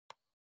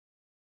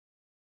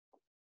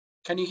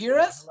Can you hear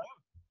us? Hello.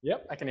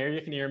 Yep, I can hear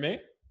you. Can you hear me?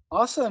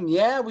 Awesome.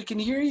 Yeah, we can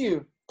hear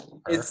you.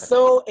 Perfect. It's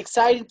so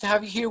exciting to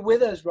have you here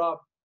with us, Rob.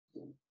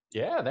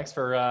 Yeah, thanks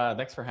for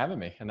having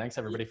me, and thanks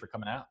everybody for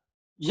coming out.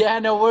 Yeah,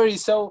 no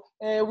worries. So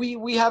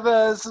we have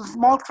a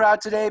small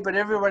crowd today, but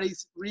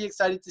everybody's really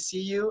excited to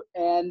see you.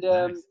 And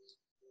Nice.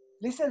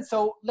 listen,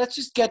 so let's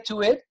just get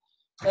to it.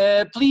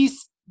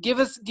 Please give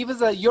us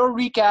your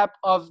recap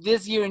of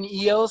this year in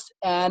EOS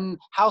and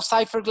how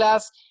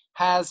Cypherglass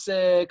has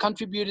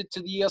contributed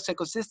to the EOS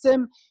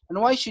ecosystem, and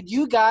why should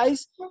you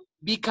guys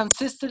be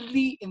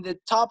consistently in the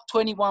top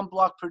 21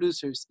 block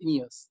producers in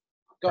EOS.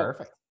 Go.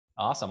 Perfect.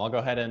 Awesome. I'll go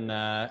ahead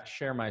and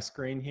share my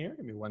screen here.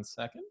 Give me 1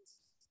 second.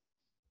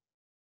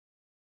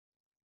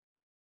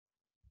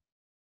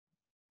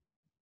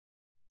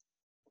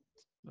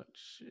 Let's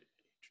see.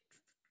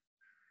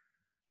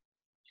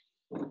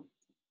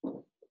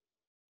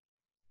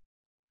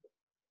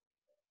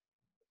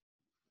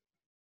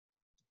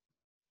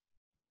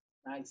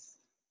 Nice.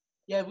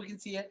 Yeah, we can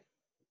see it.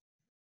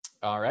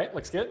 All right,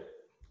 looks good.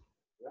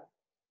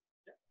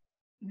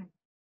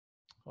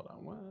 Hold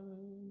on one.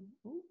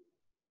 Ooh.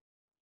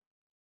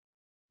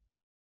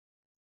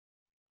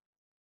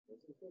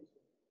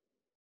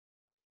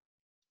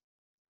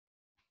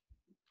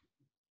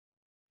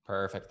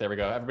 Perfect. There we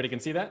go. Everybody can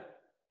see that?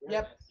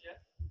 Yep.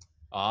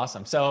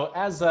 Awesome. So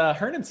as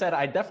Hernan said,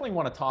 I definitely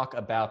want to talk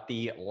about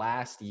the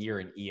last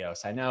year in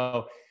EOS. I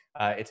know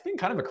it's been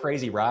kind of a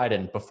crazy ride.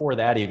 And before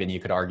that, even you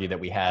could argue that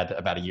we had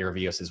about a year of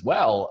EOS as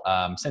well,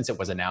 since it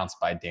was announced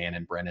by Dan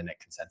and Brennan at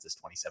Consensus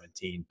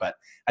 2017. But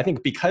I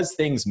think because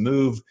things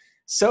move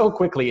so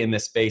quickly in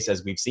this space,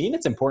 as we've seen,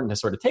 it's important to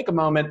sort of take a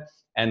moment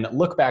and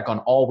look back on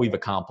all we've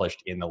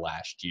accomplished in the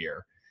last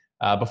year.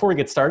 Before we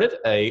get started,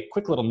 a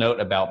quick little note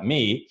about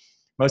me.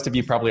 Most of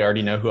you probably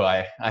already know who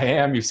I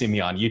am. You've seen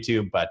me on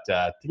YouTube, but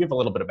to give a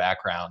little bit of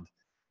background,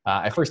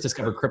 I first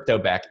discovered crypto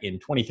back in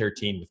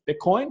 2013 with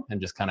Bitcoin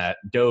and just kind of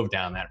dove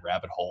down that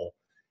rabbit hole.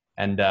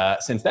 And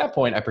since that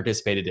point, I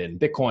participated in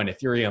Bitcoin,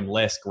 Ethereum,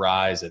 Lisk,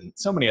 Rise, and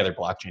so many other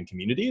blockchain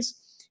communities.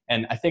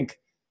 And I think,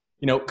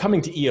 you know,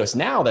 coming to EOS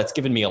now, that's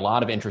given me a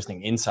lot of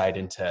interesting insight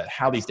into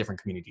how these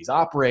different communities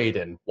operate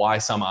and why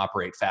some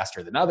operate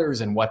faster than others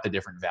and what the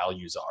different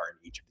values are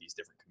in each of these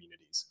different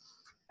communities.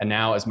 And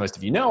now, as most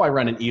of you know, I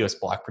run an EOS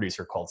block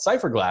producer called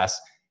Cypherglass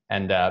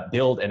and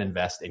build and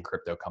invest in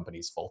crypto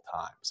companies full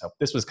time. So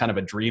this was kind of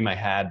a dream I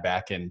had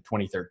back in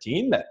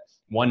 2013 that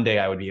one day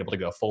I would be able to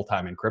go full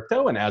time in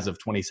crypto. And as of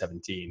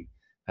 2017,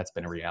 that's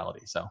been a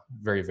reality. So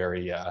very,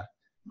 very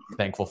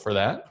thankful for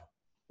that.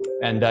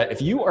 And if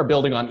you are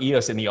building on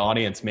EOS in the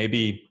audience,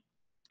 maybe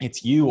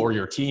it's you or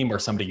your team or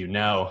somebody you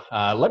know,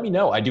 let me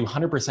know. I do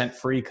 100%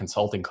 free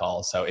consulting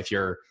calls. So if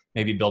you're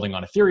maybe building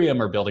on Ethereum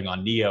or building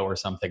on Neo or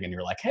something, and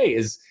you're like, hey,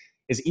 is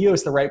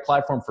EOS the right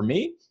platform for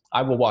me?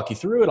 I will walk you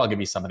through it. I'll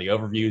give you some of the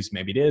overviews.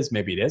 Maybe it is,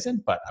 maybe it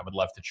isn't, but I would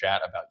love to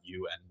chat about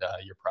you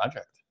and your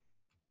project.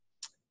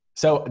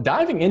 So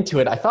diving into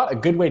it, I thought a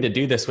good way to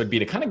do this would be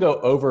to kind of go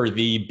over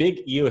the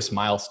big EOS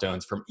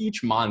milestones from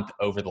each month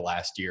over the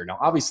last year. Now,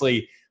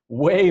 obviously,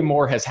 way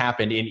more has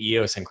happened in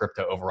EOS and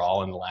crypto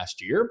overall in the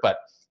last year, but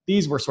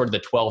these were sort of the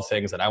 12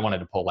 things that I wanted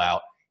to pull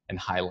out and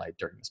highlight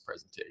during this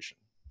presentation.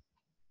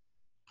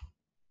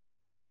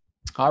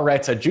 All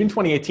right, so June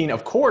 2018,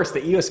 of course,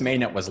 the EOS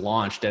mainnet was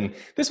launched, and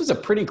this was a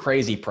pretty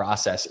crazy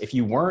process. If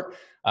you weren't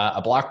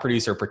a block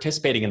producer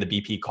participating in the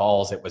BP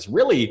calls, it was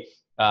really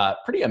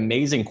pretty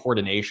amazing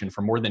coordination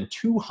from more than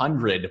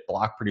 200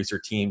 block producer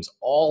teams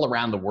all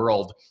around the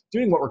world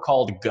doing what were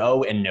called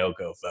go and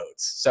no-go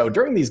votes. So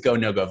during these go,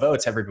 no-go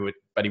votes,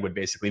 everybody would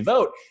basically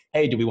vote,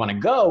 hey, do we want to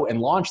go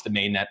and launch the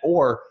mainnet,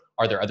 or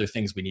are there other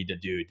things we need to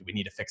do? Do we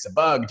need to fix a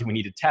bug? Do we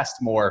need to test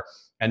more?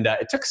 And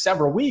it took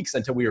several weeks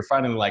until we were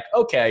finally like,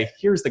 okay,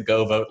 here's the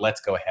go vote.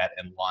 Let's go ahead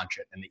and launch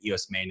it. And the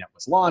EOS mainnet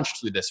was launched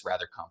through this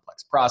rather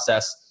complex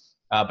process.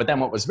 But then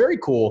what was very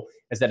cool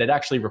is that it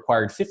actually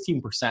required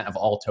 15% of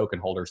all token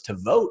holders to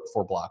vote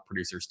for block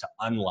producers to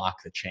unlock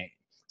the chain.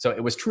 So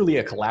it was truly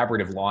a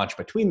collaborative launch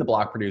between the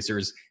block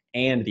producers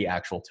and the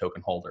actual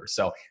token holders.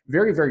 So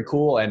very, very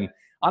cool. And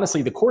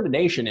honestly, the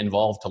coordination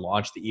involved to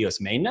launch the EOS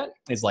mainnet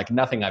is like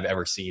nothing I've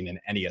ever seen in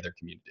any other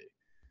community.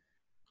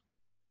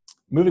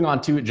 Moving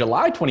on to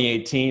July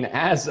 2018,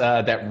 as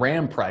that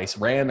RAM price,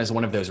 RAM is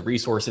one of those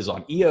resources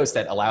on EOS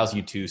that allows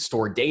you to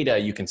store data.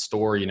 You can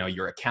store,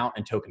 your account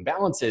and token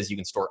balances. You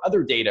can store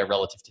other data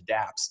relative to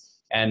dApps.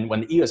 And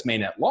when the EOS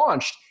mainnet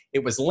launched,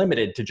 it was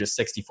limited to just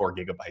 64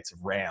 gigabytes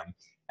of RAM.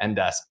 And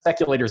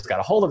speculators got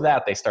a hold of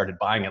that. They started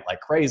buying it like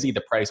crazy.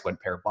 The price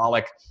went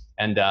parabolic.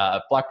 And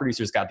block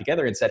producers got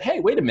together and said, hey,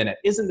 wait a minute,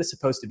 isn't this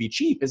supposed to be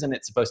cheap? Isn't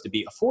it supposed to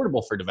be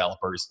affordable for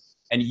developers?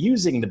 And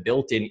using the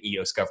built-in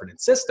EOS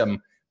governance system,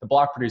 the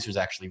block producers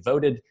actually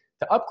voted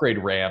to upgrade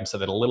RAM so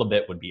that a little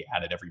bit would be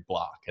added every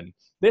block. And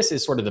this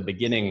is sort of the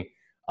beginning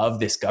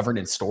of this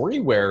governance story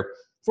where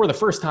for the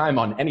first time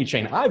on any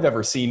chain I've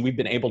ever seen, we've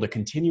been able to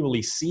continually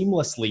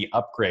seamlessly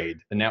upgrade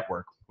the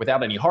network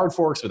without any hard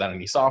forks, without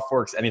any soft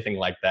forks, anything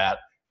like that.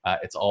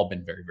 It's all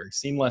been very, very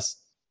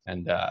seamless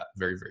and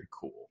very, very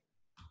cool.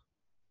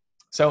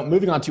 So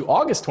moving on to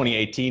August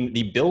 2018,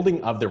 the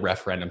building of the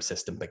referendum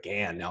system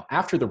began. Now,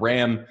 after the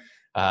RAM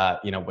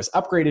was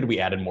upgraded, we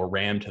added more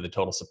RAM to the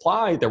total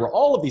supply. There were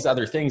all of these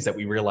other things that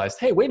we realized,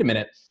 hey, wait a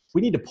minute, we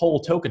need to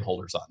poll token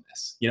holders on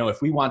this.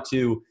 If we want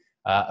to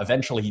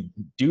eventually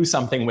do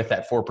something with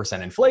that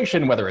 4%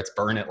 inflation, whether it's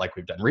burn it like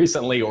we've done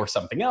recently or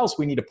something else,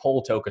 we need to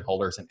poll token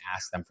holders and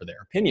ask them for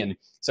their opinion.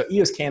 So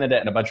EOS Canada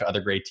and a bunch of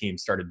other great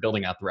teams started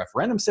building out the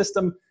referendum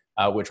system,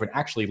 which would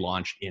actually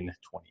launch in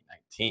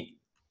 2019.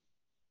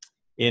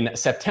 In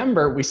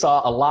September, we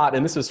saw a lot,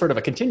 and this was sort of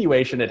a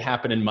continuation. It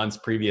happened in months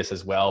previous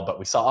as well, but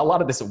we saw a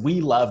lot of this "we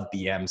love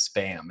BM"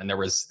 spam. And there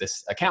was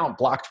this account,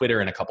 Block Twitter,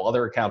 and a couple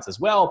other accounts as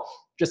well,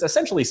 just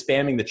essentially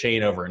spamming the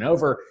chain over and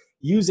over,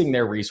 using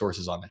their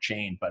resources on the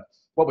chain. But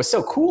what was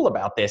so cool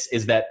about this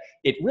is that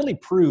it really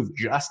proved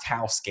just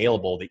how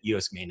scalable the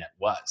EOS mainnet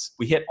was.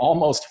 We hit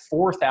almost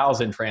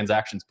 4,000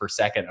 transactions per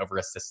second over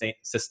a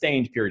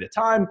sustained period of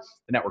time.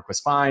 The network was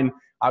fine.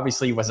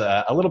 Obviously, it was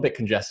a little bit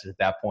congested at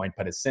that point,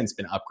 but has since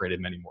been upgraded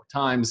many more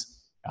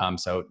times.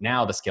 So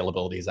now the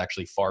scalability is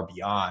actually far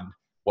beyond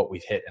what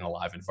we've hit in a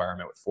live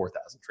environment with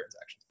 4,000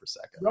 transactions per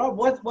second. Rob,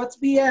 what's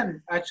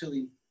BM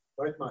actually?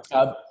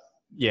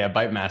 Yeah,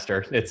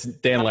 ByteMaster. It's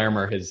Dan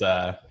Larimer, his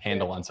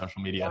handle on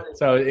social media.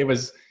 So it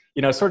was,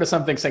 sort of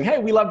something saying, hey,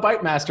 we love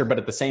ByteMaster, but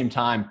at the same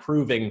time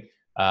proving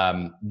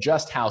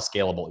just how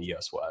scalable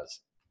EOS was.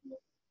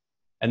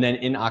 And then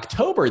in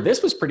October,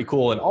 this was pretty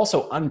cool and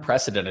also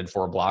unprecedented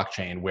for a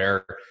blockchain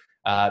where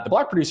the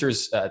block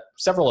producers,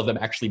 several of them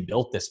actually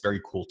built this very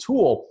cool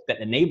tool that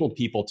enabled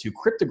people to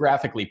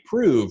cryptographically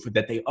prove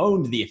that they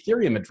owned the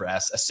Ethereum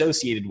address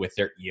associated with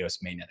their EOS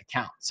mainnet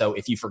account. So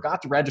if you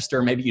forgot to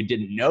register, maybe you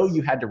didn't know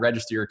you had to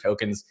register your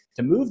tokens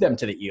to move them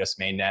to the EOS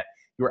mainnet,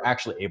 you were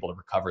actually able to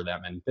recover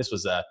them. And this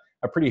was a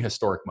pretty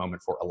historic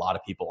moment for a lot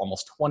of people,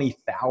 almost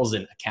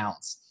 20,000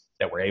 accounts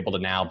that were able to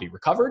now be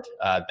recovered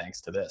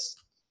thanks to this.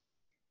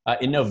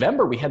 In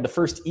November, we had the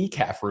first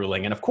ECAF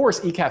ruling. And of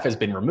course, ECAF has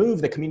been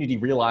removed. The community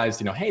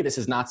realized, hey, this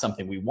is not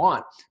something we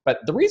want. But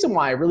the reason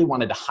why I really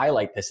wanted to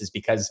highlight this is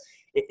because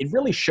it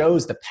really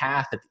shows the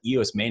path that the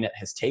EOS mainnet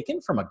has taken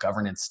from a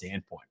governance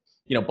standpoint.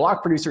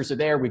 Block producers are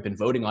there. We've been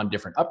voting on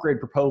different upgrade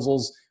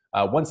proposals.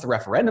 Once the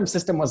referendum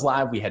system was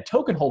live, we had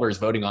token holders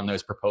voting on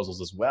those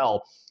proposals as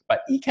well.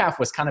 But ECAF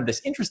was kind of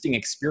this interesting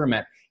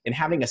experiment in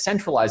having a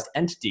centralized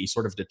entity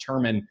sort of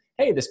determine,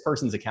 hey, this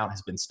person's account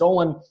has been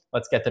stolen.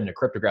 Let's get them to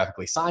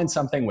cryptographically sign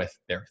something with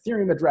their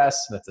Ethereum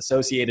address that's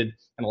associated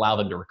and allow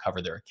them to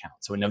recover their account.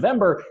 So in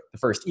November, the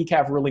first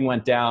ECAF ruling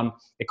went down.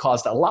 It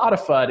caused a lot of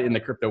FUD in the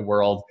crypto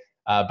world,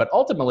 but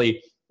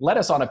ultimately led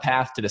us on a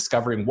path to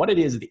discovering what it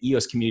is the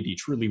EOS community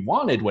truly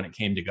wanted when it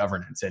came to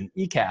governance. And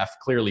ECAF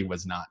clearly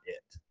was not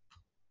it.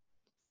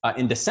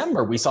 In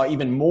December, we saw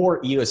even more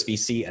EOS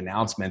VC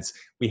announcements.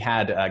 We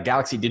had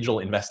Galaxy Digital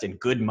invest in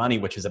Good Money,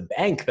 which is a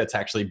bank that's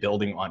actually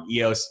building on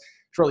EOS.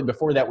 Shortly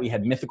before that, we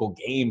had Mythical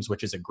Games,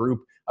 which is a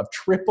group of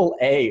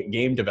AAA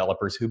game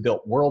developers who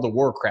built World of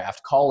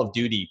Warcraft, Call of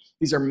Duty.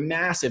 These are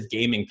massive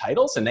gaming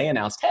titles, and they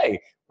announced, hey,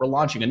 we're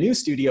launching a new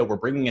studio, we're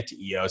bringing it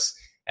to EOS,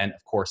 and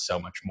of course, so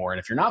much more. And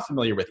if you're not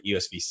familiar with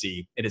EOS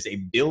VC, it is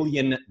 $1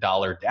 billion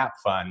DApp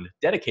fund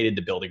dedicated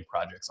to building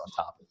projects on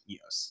top of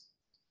EOS.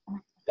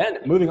 Then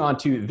moving on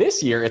to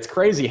this year, it's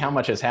crazy how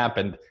much has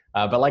happened.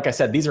 But like I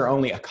said, these are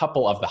only a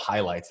couple of the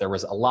highlights. There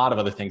was a lot of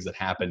other things that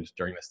happened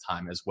during this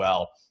time as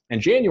well.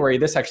 In January,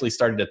 this actually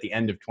started at the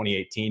end of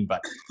 2018, but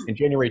in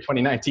January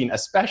 2019,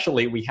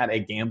 especially, we had a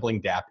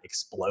gambling DApp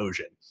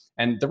explosion.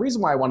 And the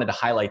reason why I wanted to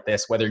highlight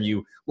this, whether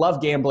you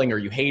love gambling or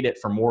you hate it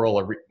for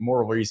moral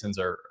reasons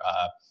or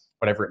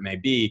whatever it may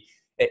be,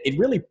 it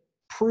really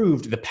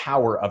proved the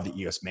power of the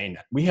EOS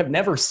mainnet. We have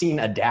never seen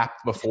a DApp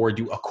before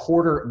do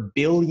 $250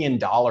 million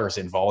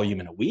in volume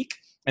in a week.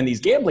 And these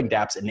gambling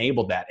dApps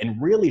enabled that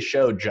and really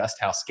showed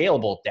just how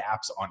scalable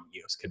dApps on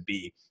EOS could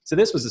be. So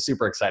this was a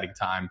super exciting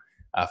time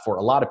for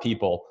a lot of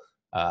people.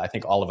 I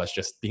think all of us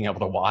just being able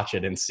to watch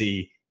it and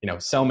see,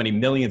 so many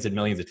millions and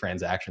millions of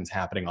transactions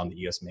happening on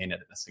the EOS mainnet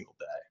in a single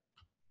day.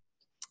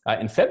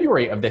 In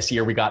February of this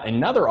year, we got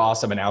another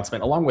awesome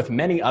announcement, along with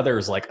many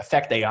others like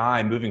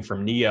Effect.AI moving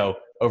from Neo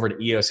over to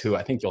EOS, who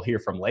I think you'll hear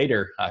from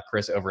later,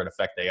 Chris, over at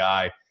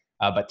Effect.AI.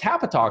 But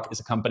Tapatalk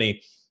is a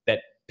company that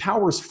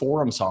powers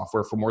forum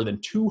software for more than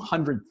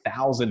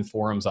 200,000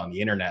 forums on the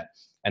internet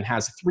and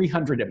has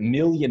 300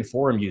 million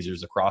forum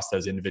users across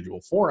those individual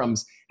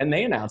forums. And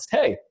they announced,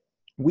 hey,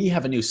 we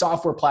have a new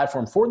software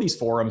platform for these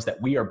forums that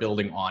we are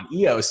building on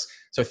EOS.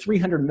 So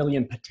 300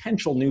 million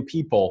potential new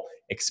people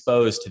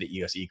exposed to the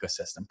EOS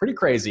ecosystem. Pretty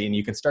crazy. And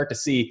you can start to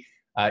see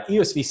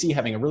EOS VC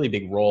having a really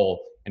big role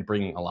in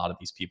bringing a lot of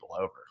these people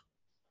over.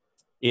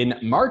 In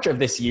March of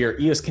this year,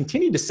 EOS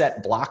continued to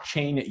set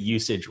blockchain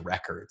usage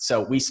records.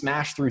 So we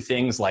smashed through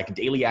things like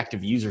daily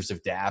active users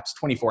of dApps,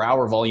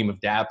 24-hour volume of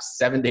dApps,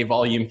 7-day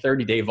volume,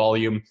 30-day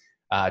volume,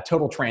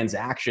 total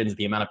transactions,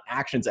 the amount of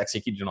actions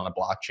executed on a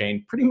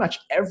blockchain, pretty much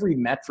every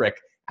metric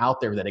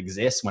out there that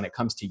exists when it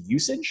comes to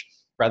usage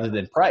rather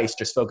than price,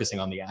 just focusing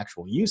on the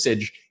actual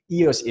usage.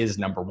 EOS is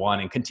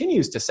 #1 and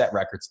continues to set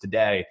records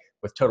today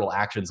with total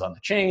actions on the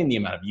chain, the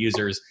amount of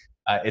users,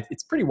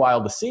 it's pretty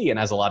wild to see. And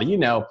as a lot of you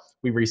know,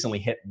 we recently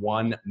hit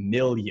 1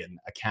 million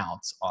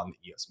accounts on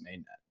the EOS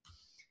mainnet.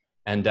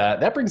 And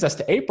that brings us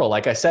to April.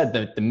 Like I said,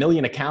 the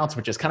million accounts,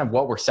 which is kind of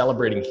what we're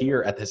celebrating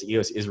here at this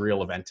EOS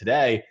Israel event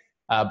today.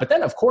 But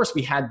then, of course,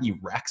 we had the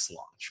Rex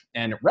launch.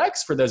 And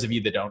Rex, for those of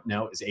you that don't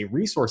know, is a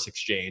resource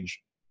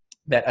exchange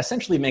that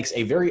essentially makes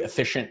a very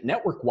efficient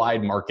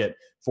network-wide market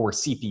for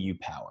CPU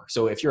power.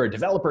 So if you're a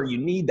developer, you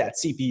need that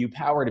CPU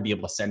power to be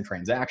able to send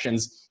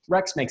transactions.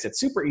 Rex makes it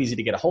super easy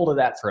to get a hold of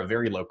that for a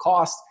very low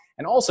cost,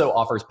 and also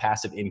offers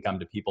passive income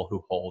to people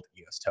who hold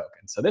EOS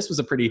tokens. So this was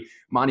a pretty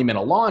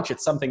monumental launch.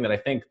 It's something that I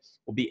think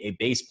will be a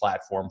base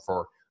platform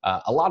for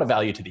a lot of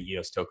value to the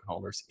EOS token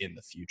holders in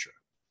the future.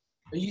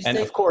 Are you and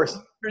of course,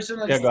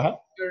 yeah, go ahead.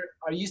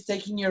 Are you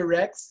staking your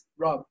Rex,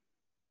 Rob?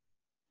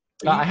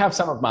 I have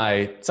some of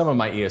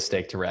my EOS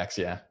stake to Rex,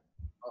 yeah.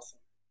 Awesome.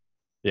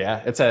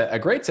 Yeah, it's a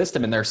great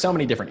system, and there are so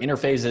many different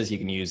interfaces. You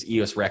can use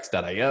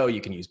eosrex.io,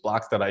 you can use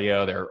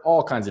blocks.io. There are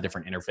all kinds of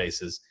different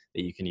interfaces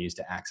that you can use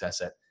to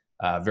access it.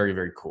 Very,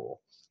 very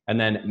cool. And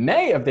then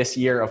May of this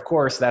year, of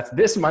course, that's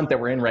this month that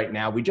we're in right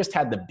now, we just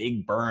had the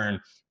big burn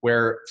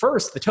where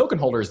first the token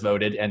holders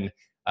voted, and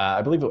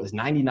I believe it was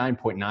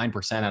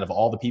 99.9% out of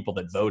all the people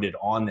that voted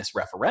on this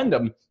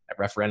referendum, that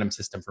referendum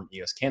system from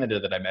EOS Canada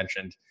that I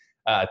mentioned,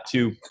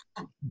 to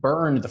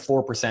burn the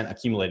 4%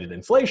 accumulated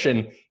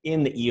inflation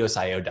in the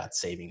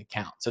EOSIO.saving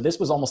account. So this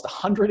was almost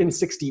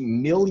 $160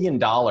 million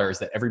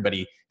that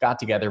everybody got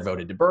together,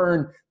 voted to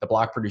burn. The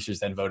block producers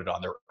then voted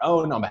on their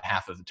own on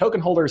behalf of the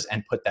token holders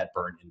and put that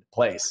burn into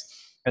place.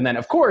 And then,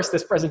 of course,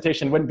 this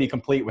presentation wouldn't be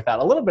complete without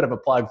a little bit of a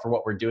plug for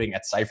what we're doing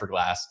at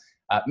Cypherglass.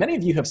 Many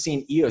of you have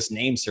seen EOS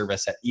name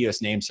service at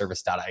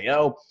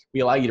eosnameservice.io. We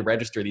allow you to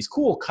register these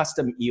cool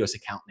custom EOS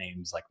account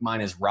names, like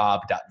mine is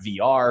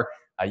rob.vr.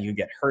 You can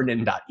get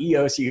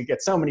hernan.eos. You can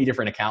get so many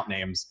different account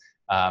names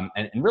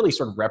and really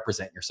sort of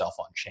represent yourself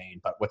on chain.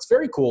 But what's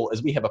very cool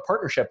is we have a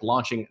partnership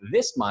launching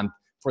this month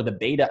for the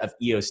beta of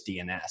EOS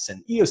DNS.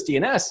 And EOS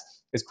DNS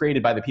is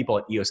created by the people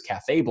at EOS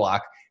Cafe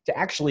Block to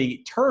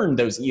actually turn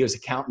those EOS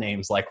account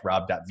names like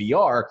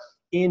rob.vr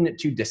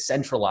into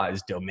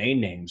decentralized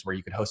domain names where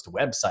you could host a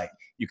website.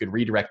 You could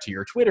redirect to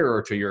your Twitter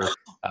or to your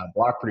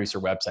block producer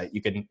website.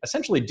 You can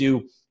essentially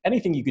do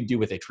anything you could do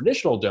with a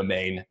traditional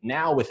domain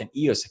now with an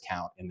EOS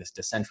account in this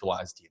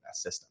decentralized DNS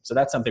system. So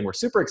that's something we're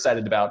super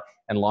excited about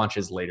and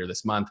launches later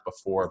this month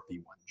before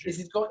B1G. Is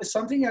it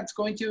something that's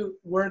going to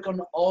work on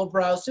all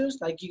browsers?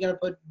 Like you're going to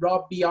put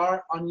rob.br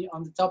on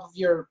the top of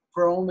your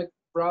Chrome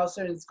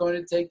browser and it's going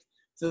to take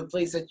to the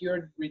place that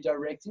you're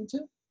redirecting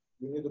to?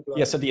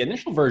 Yeah, so the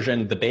initial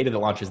version, the beta that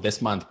launches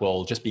this month,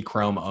 will just be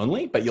Chrome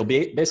only, but you'll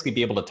basically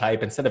be able to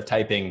type, instead of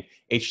typing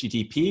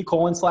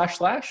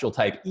http:// you'll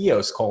type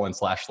eos://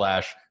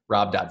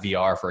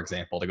 rob.vr, for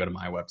example, to go to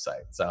my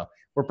website. So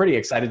we're pretty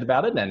excited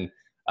about it and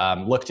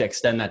look to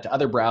extend that to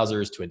other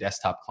browsers, to a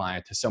desktop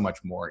client, to so much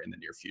more in the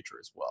near future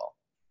as well.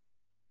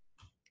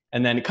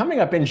 And then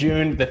coming up in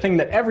June, the thing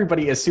that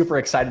everybody is super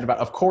excited about,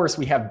 of course,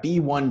 we have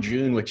B1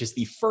 June, which is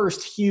the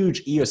first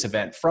huge EOS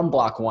event from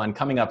Block One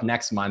coming up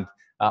next month.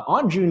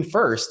 On June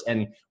 1st,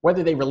 and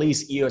whether they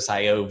release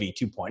EOSIO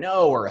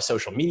v2.0 or a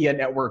social media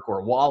network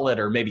or wallet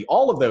or maybe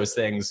all of those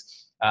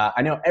things,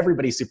 I know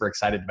everybody's super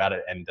excited about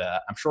it, and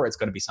I'm sure it's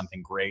going to be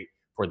something great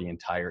for the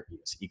entire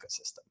EOS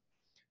ecosystem.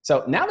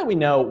 So now that we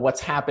know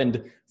what's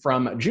happened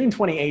from June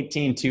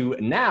 2018 to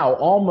now,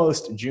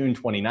 almost June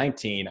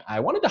 2019, I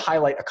wanted to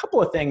highlight a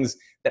couple of things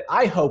that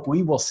I hope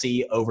we will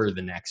see over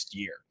the next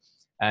year.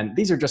 And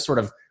these are just sort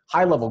of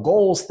high-level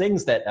goals,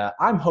 things that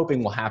I'm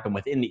hoping will happen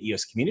within the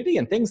EOS community,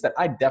 and things that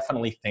I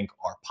definitely think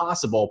are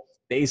possible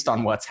based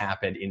on what's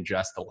happened in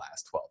just the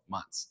last 12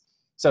 months.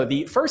 So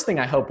the first thing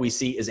I hope we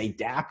see is a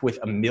dApp with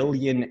 1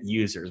 million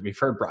users. We've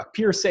heard Brock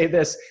Pierce say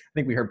this. I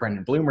think we heard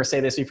Brendan Bloomer say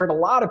this. We've heard a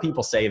lot of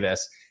people say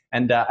this.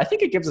 And I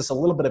think it gives us a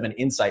little bit of an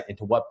insight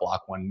into what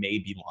Block One may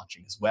be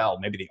launching as well.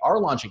 Maybe they are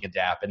launching a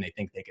dApp and they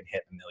think they can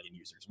hit 1 million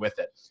users with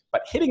it.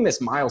 But hitting this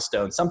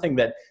milestone, something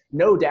that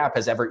no dApp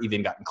has ever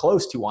even gotten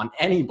close to on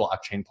any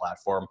blockchain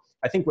platform,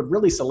 I think would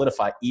really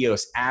solidify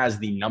EOS as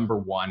the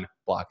 #1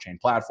 blockchain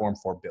platform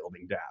for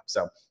building dApps.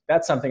 So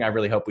that's something I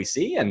really hope we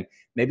see. And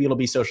maybe it'll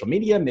be social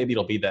media. Maybe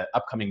it'll be the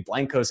upcoming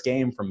Blankos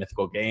game from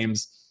Mythical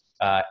Games.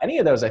 Any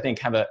of those, I think,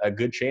 have a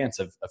good chance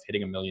of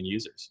hitting 1 million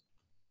users.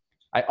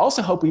 I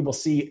also hope we will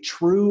see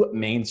true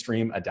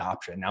mainstream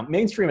adoption. Now,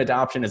 mainstream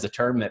adoption is a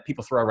term that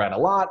people throw around a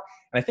lot,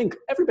 and I think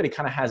everybody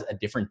kind of has a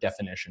different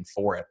definition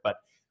for it. But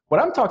what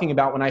I'm talking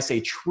about when I say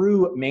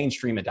true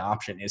mainstream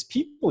adoption is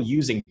people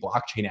using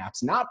blockchain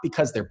apps, not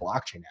because they're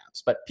blockchain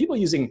apps, but people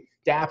using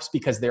dApps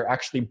because they're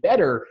actually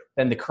better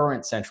than the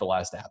current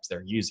centralized apps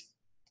they're using.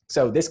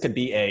 So this could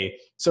be a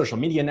social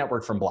media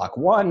network from Block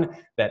One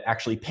that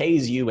actually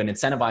pays you and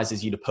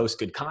incentivizes you to post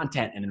good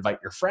content and invite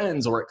your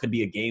friends, or it could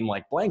be a game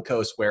like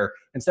Blankos where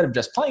instead of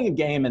just playing a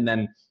game and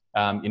then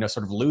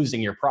sort of losing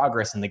your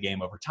progress in the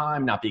game over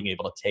time, not being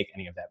able to take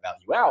any of that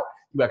value out,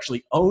 you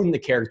actually own the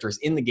characters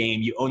in the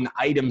game, you own the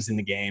items in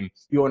the game,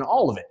 you own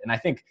all of it. And I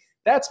think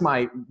that's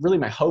really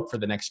my hope for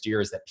the next year,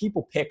 is that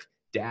people pick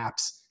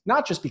dApps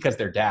not just because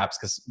they're dApps,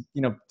 because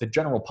the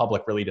general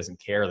public really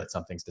doesn't care that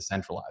something's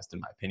decentralized, in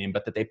my opinion,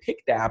 but that they pick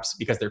dApps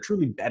because they're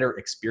truly better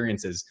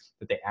experiences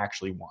that they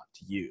actually want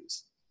to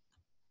use.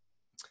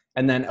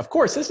 And then, of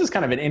course, this is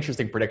kind of an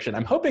interesting prediction.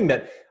 I'm hoping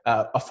that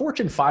a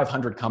Fortune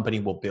 500 company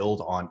will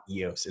build on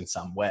EOS in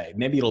some way.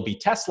 Maybe it'll be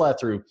Tesla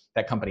through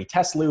that company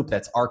Tesloop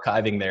that's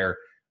archiving their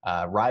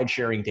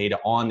ride-sharing data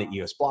on the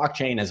EOS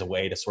blockchain as a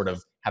way to sort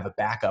of have a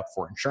backup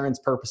for insurance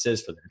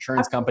purposes for their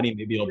insurance company.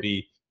 Maybe it'll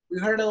be... We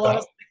heard a lot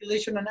of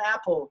speculation on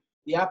Apple,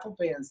 the Apple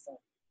Pay and stuff.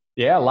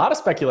 Yeah, a lot of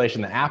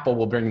speculation that Apple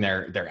will bring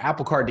their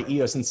Apple Card to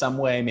EOS in some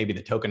way. Maybe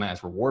the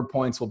tokenized reward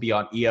points will be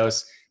on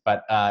EOS.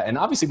 But and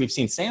obviously, we've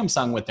seen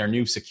Samsung with their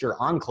new secure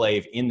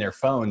enclave in their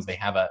phones. They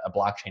have a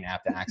blockchain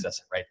app to access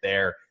it right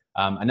there.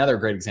 Another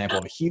great example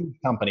of a huge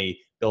company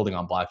building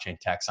on blockchain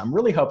tech. So I'm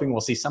really hoping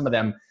we'll see some of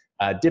them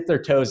dip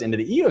their toes into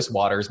the EOS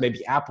waters.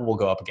 Maybe Apple will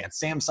go up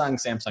against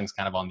Samsung. Samsung's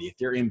kind of on the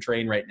Ethereum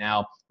train right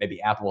now.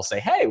 Maybe Apple will say,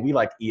 hey, we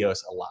like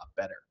EOS a lot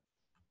better.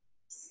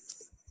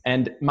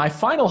 And my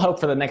final hope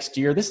for the next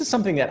year, this is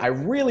something that I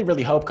really,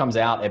 really hope comes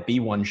out at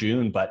B1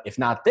 June, but if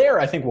not there,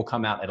 I think will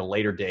come out at a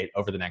later date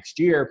over the next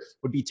year,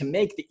 would be to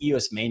make the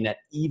EOS mainnet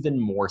even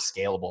more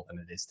scalable than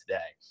it is today.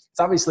 It's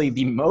obviously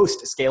the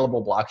most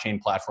scalable blockchain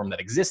platform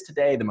that exists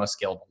today, the most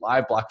scalable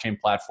live blockchain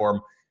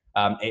platform.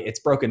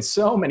 It's broken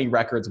so many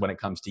records when it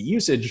comes to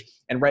usage.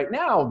 And right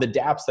now, the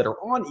dApps that are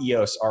on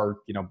EOS are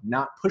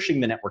not pushing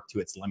the network to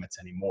its limits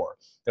anymore.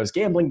 Those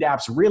gambling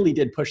dApps really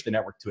did push the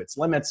network to its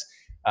limits.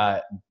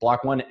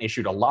 Block One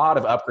issued a lot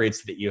of upgrades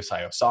to the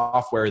EOS.io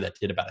software that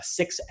did about a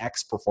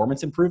 6x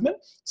performance improvement.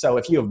 So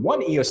if you have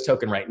one EOS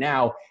token right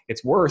now,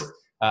 it's worth,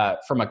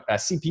 from a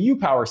CPU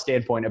power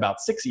standpoint, about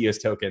 6 EOS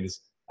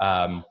tokens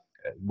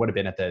would have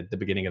been at the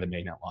beginning of the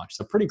mainnet launch.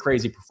 So pretty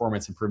crazy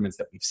performance improvements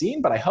that we've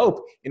seen. But I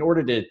hope in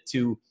order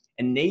to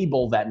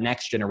enable that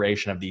next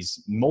generation of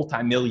these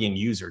multi-million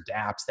user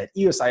dApps, that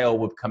EOS.io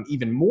will become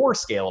even more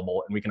scalable,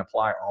 and we can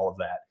apply all of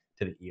that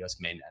to the EOS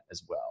mainnet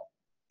as well.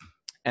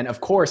 And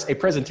of course, a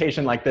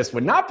presentation like this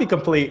would not be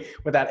complete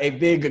without a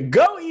big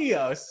Go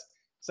EOS.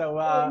 So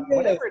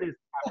whatever it is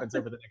that happens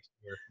over the next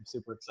year, I'm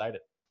super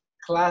excited.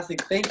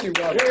 Classic. Thank you,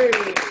 Rob.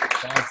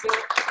 So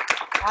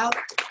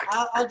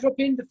I'll drop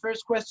in the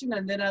first question,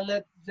 and then I'll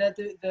let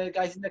the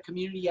guys in the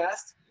community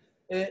ask.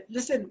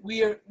 Listen,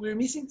 we're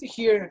missing to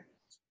hear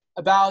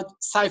about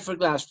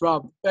Cypherglass,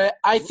 Rob.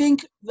 I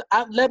think,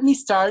 let me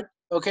start,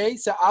 okay?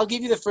 So I'll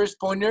give you the first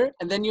pointer,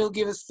 and then you'll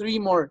give us 3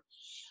 more.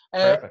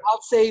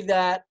 I'll say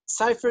that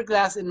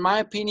Cypherglass, in my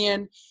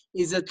opinion,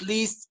 is at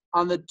least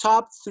on the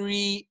top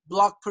 3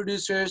 block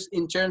producers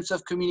in terms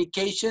of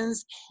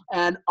communications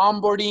and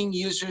onboarding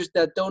users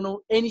that don't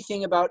know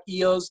anything about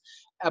EOS,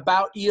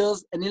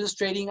 and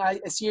illustrating. I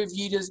see your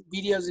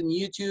videos in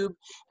YouTube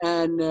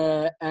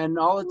and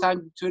all the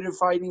time Twitter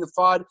fighting the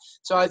FOD.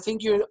 So I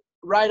think you're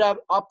right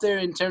up there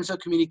in terms of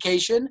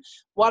communication.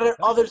 What are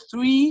other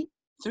three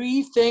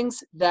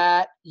things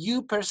that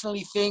you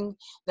personally think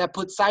that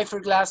put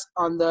Cypherglass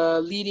on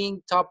the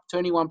leading top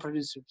 21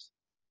 producers?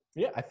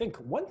 Yeah, I think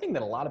one thing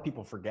that a lot of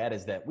people forget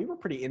is that we were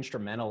pretty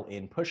instrumental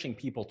in pushing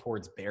people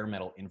towards bare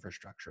metal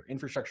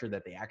infrastructure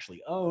that they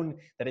actually own,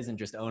 that isn't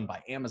just owned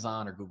by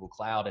Amazon or Google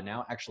Cloud. And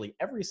now actually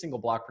every single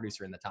block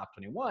producer in the top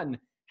 21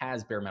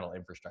 has bare metal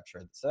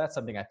infrastructure. So that's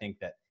something I think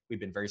that we've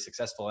been very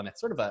successful in. It's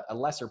sort of a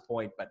lesser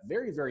point, but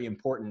very, very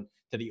important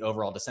to the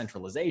overall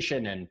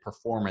decentralization and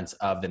performance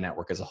of the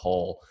network as a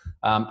whole.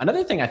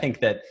 Another thing I think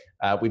that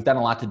we've done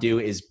a lot to do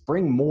is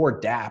bring more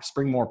dApps,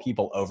 bring more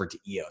people over to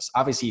EOS,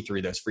 obviously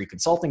through those free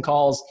consulting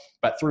calls,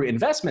 but through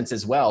investments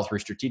as well, through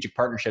strategic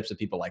partnerships with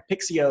people like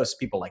Pixios,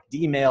 people like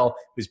Dmail,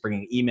 who's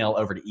bringing email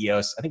over to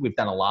EOS. I think we've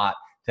done a lot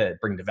to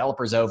bring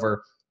developers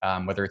over.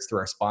 Whether it's through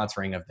our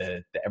sponsoring of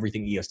the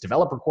Everything EOS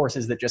developer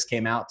courses that just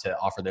came out to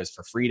offer those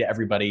for free to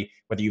everybody,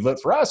 whether you vote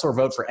for us or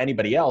vote for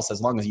anybody else,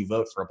 as long as you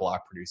vote for a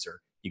block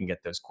producer, you can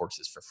get those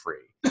courses for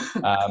free.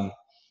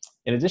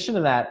 In addition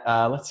to that,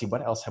 let's see,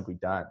 what else have we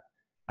done?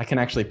 I can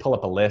actually pull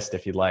up a list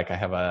if you'd like. I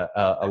have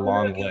a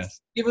long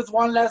list. Give us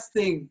one last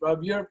thing, Rob.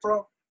 You're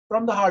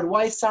from the heart.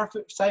 Why is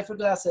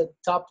Cypherglass a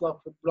top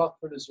block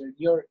producer in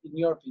your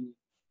opinion?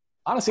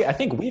 Honestly, I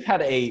think we've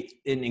had an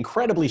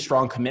incredibly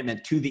strong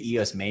commitment to the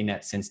EOS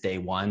mainnet since day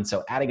one.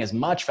 So adding as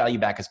much value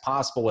back as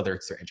possible, whether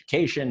it's their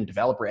education,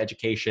 developer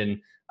education,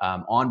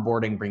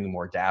 onboarding, bringing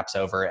more dApps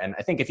over. And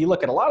I think if you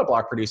look at a lot of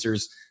block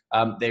producers,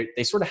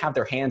 they sort of have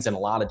their hands in a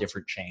lot of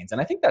different chains.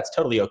 And I think that's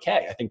totally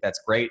okay. I think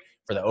that's great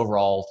for the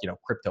overall,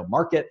 crypto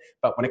market.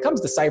 But when it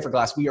comes to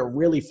Cypherglass, we are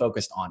really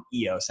focused on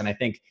EOS. And I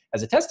think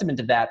as a testament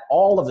to that,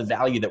 all of the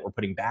value that we're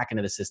putting back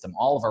into the system,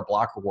 all of our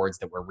block rewards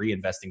that we're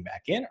reinvesting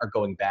back in are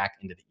going back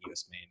into the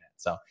EOS mainnet.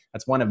 So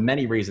that's one of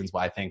many reasons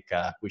why I think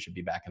we should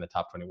be back in the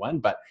top 21.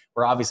 But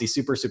we're obviously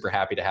super, super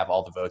happy to have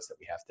all the votes that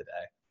we have today.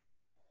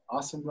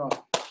 Awesome, Rob.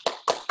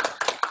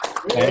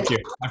 Thank you.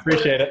 I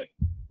appreciate it.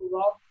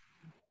 Rob,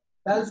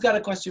 Tal's got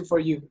a question for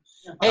you.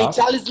 Hey,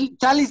 Awesome.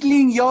 Tal is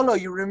leading YOLO.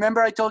 You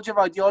remember I told you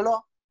about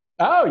YOLO?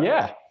 Oh,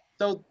 yeah.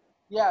 So,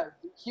 yeah.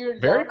 Here.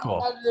 Very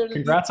cool.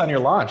 Congrats on your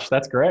launch.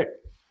 That's great.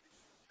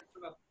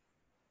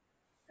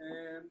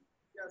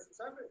 Yes,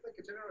 so I have like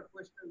a general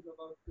question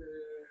about the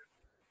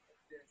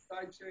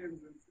side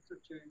chains and sister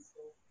chains.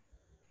 So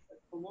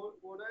from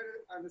what I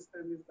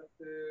understand is that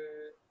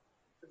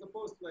as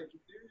opposed to like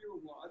Ethereum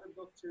or other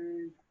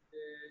blockchains,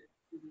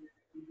 in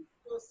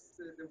EOS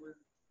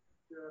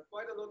there are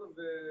quite a lot of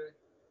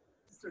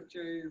sister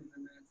chains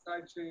and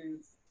side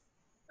chains.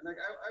 And like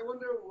I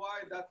wonder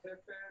why that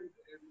happened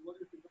and what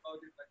do you think about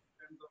it, like in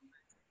terms of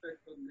its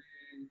effect on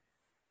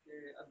the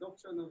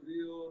adoption of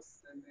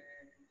EOS and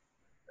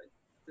like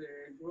the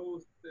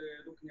growth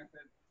looking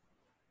ahead.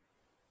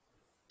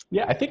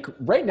 Yeah, I think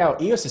right now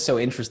EOS is so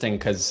interesting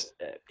because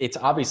it's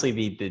obviously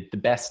the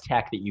best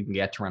tech that you can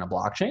get to run a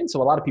blockchain.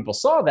 So a lot of people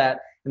saw that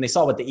and they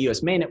saw what the EOS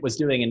mainnet was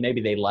doing, and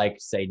maybe they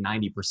liked, say,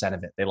 90%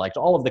 of it. They liked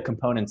all of the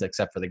components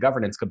except for the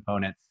governance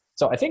component.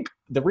 So I think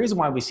the reason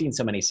why we've seen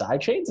so many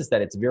side chains is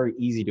that it's very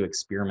easy to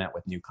experiment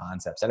with new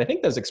concepts. And I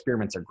think those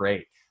experiments are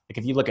great. Like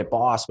if you look at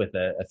Boss with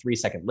a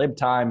 3-second lib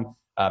time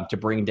to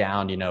bring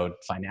down,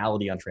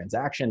 finality on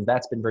transactions,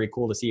 that's been very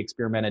cool to see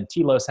experimented.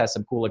 Telos has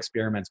some cool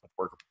experiments with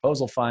Worker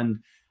Proposal Fund.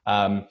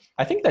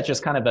 I think that's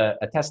just kind of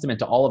a testament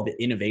to all of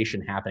the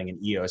innovation happening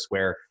in EOS,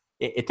 where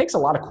it takes a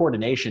lot of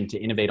coordination to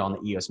innovate on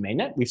the EOS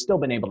mainnet. We've still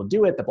been able to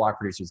do it. The block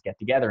producers get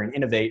together and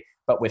innovate,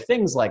 but with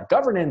things like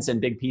governance and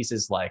big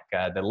pieces like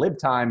the lib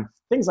time,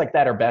 things like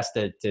that are best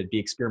to be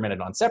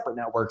experimented on separate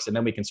networks, and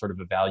then we can sort of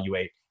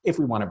evaluate if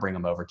we want to bring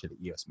them over to the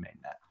EOS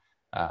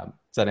mainnet.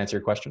 Does that answer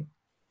your question?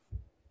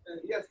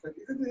 Yes, but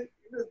isn't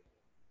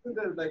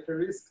there like a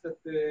risk that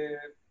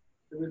there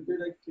will be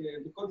like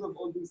because of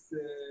all these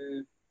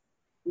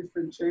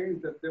different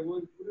chains that there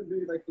wouldn't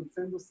be like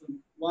consensus on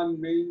one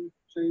main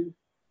chain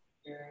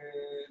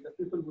that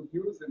people would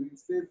use, and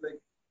instead like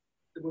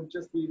there would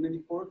just be many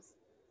forks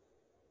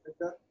like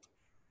that?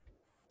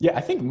 Yeah,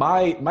 I think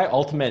my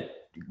ultimate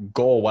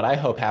goal, what I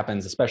hope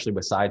happens, especially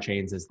with side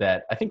chains, is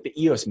that I think the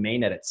EOS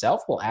mainnet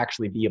itself will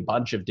actually be a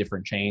bunch of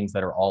different chains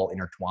that are all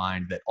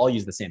intertwined, that all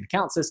use the same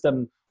account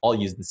system, all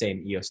use the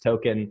same EOS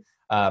token.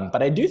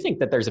 But I do think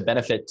that there's a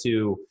benefit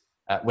to,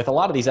 with a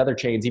lot of these other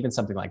chains, even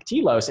something like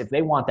Telos, if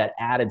they want that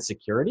added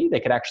security, they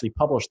could actually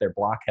publish their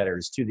block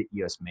headers to the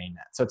EOS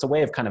mainnet. So it's a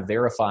way of kind of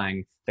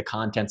verifying the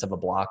contents of a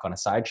block on a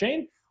side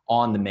chain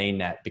on the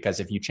mainnet, because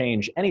if you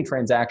change any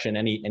transaction,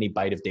 any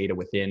byte of data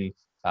within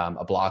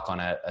a block on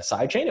a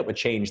side chain, it would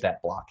change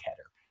that block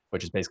header,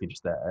 which is basically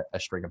just a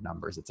string of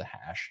numbers. It's a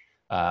hash.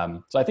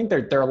 So I think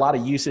there are a lot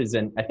of uses,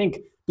 and I think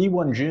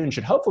B1 June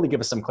should hopefully give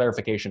us some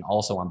clarification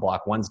also on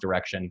block one's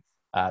direction.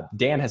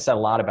 Dan has said a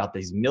lot about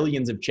these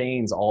millions of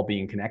chains all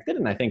being connected,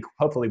 and I think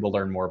hopefully we'll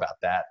learn more about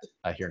that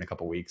here in a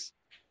couple of weeks.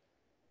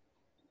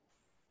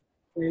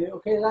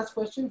 Okay, last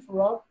question for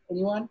Rob.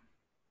 Anyone?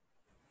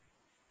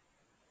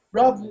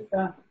 Rob,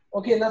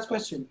 okay, last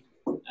question.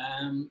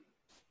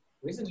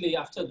 Recently,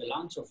 after the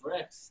launch of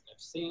Rex,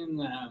 I've seen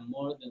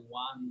more than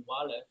one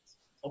wallet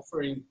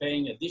offering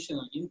paying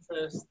additional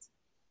interest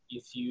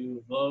if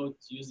you vote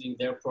using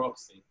their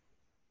proxy,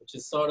 which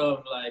is sort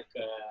of like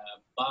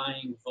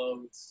buying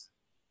votes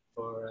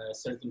for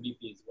certain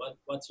BPs.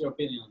 What's your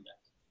opinion on that?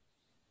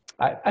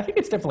 I think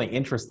it's definitely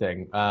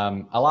interesting.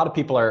 A lot of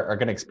people are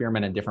going to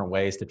experiment in different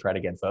ways to try to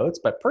get votes.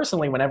 But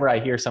personally, whenever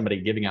I hear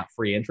somebody giving out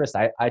free interest,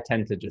 I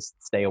tend to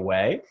just stay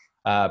away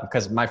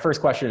because my first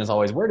question is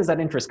always, where does that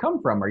interest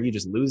come from? Are you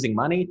just losing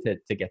money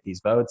to get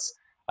these votes?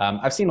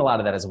 I've seen a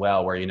lot of that as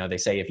well, where they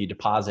say if you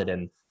deposit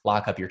and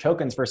lock up your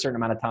tokens for a certain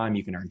amount of time,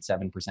 you can earn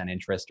 7%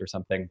 interest or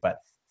something. But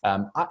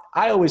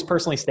I always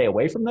personally stay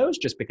away from those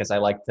just because I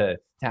like to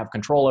have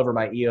control over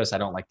my EOS. I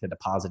don't like to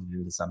deposit it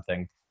into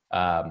something.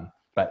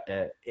 But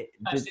the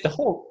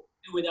whole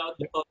without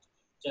the vote,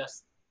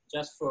 just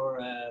for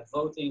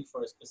voting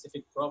for a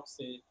specific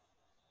proxy.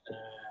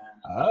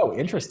 Oh,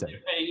 interesting. They're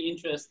paying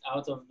interest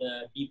out of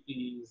the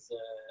BP's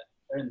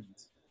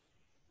earnings.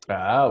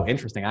 Oh,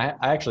 interesting. I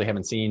actually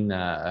haven't seen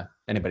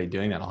anybody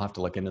doing that. I'll have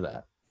to look into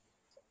that.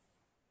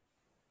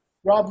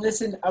 Rob,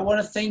 listen, I want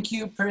to thank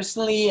you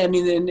personally, I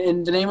mean,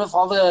 in the name of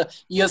all the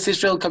EOS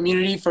Israel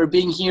community for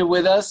being here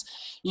with us.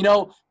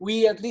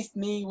 We, at least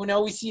me,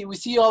 we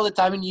see you all the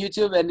time on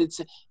YouTube, and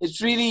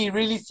it's really,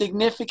 really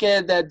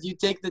significant that you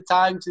take the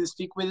time to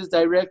speak with us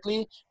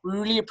directly. We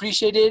really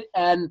appreciate it,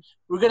 and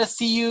we're going to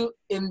see you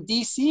in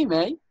DC,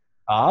 man.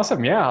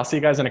 Awesome. Yeah, I'll see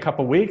you guys in a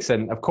couple of weeks.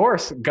 And of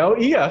course, go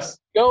EOS.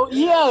 Go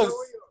EOS.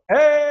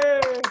 Hey.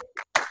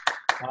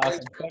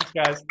 Awesome. Thanks,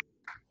 guys.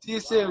 See you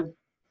soon.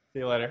 See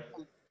you later.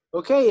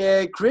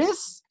 Okay,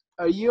 Chris,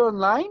 are you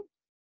online?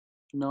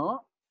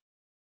 No.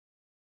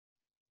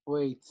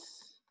 Wait,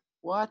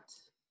 what?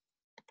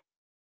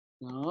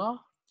 No.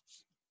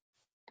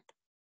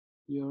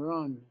 You're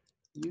on.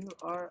 You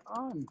are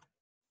on.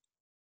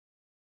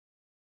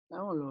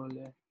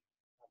 Dámosle.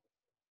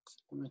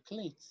 Me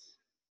clicks.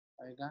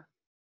 Aiga.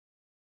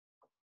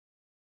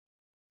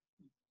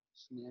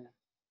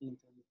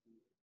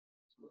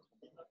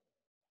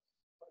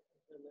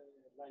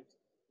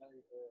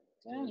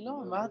 כן,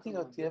 לא, אמרתי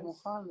לו, תהיה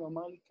מוכן, הוא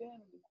אמר לי כן.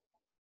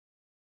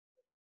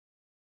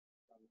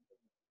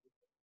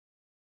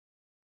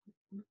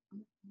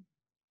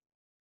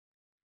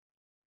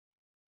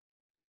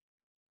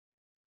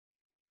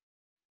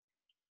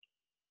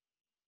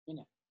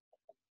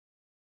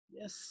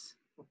 Yes.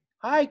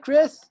 Hi,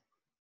 Chris.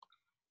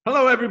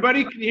 Hello,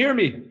 everybody. Can you hear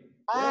me?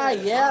 Ah,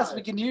 yes,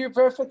 we can hear you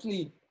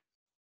perfectly.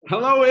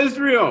 Hello,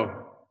 Israel.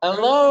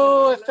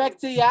 Hello,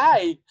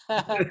 Effect.AI.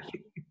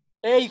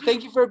 Hey,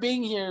 thank you for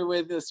being here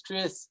with us,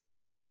 Chris.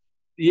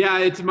 Yeah,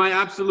 it's my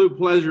absolute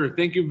pleasure.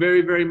 Thank you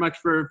very, very much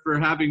for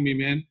having me,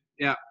 man.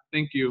 Yeah,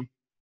 thank you.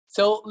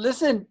 So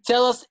listen,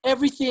 tell us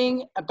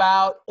everything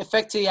about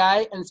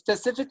Effect.AI, and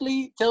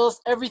specifically tell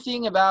us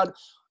everything about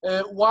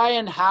why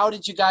and how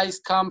did you guys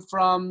come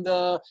from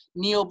the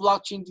Neo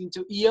blockchain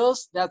into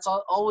EOS. That's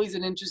always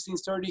an interesting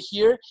story to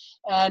hear.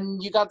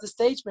 And you got the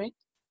stage, mate.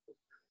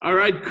 All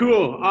right,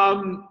 cool.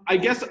 I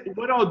guess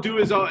what I'll do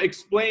is I'll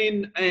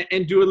explain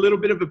and do a little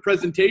bit of a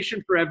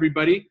presentation for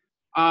everybody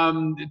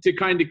to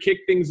kind of kick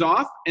things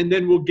off, and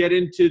then we'll get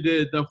into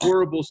the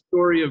horrible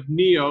story of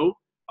Neo,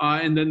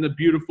 and then the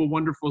beautiful,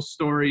 wonderful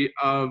story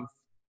of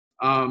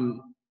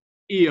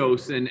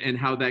EOS and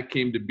how that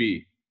came to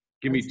be.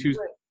 Give me 2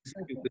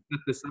 seconds to set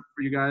this up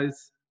for you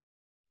guys.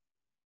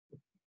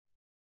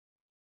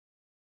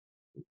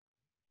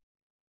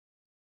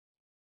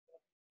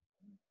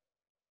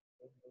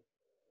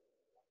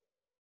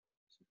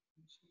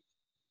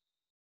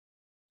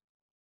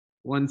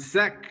 One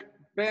sec.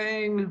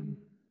 Bang.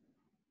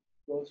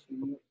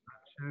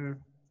 Sure.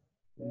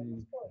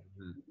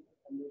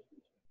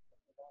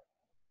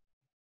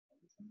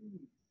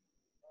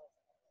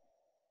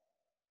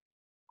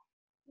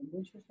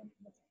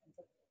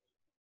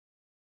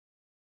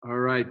 All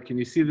right. Can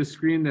you see the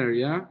screen there?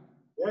 Yeah.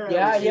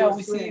 Yeah.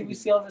 We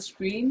see on the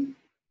screen.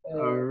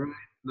 All right.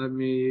 Let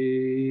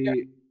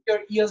me. Your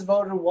EOS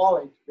voter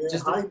wallet. Yeah,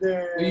 Just hide you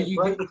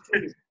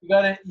the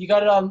got it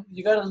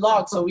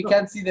locked, so we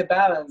can't see the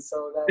balance.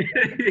 So that.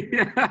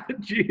 Yeah.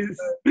 Jeez.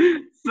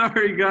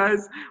 Sorry,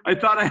 guys. I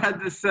thought I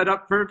had this set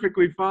up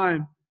perfectly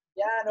fine.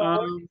 Yeah.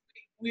 No.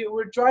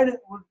 We're trying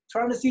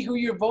to see who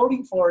you're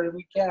voting for, and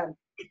we can.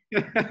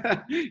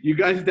 You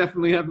guys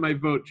definitely have my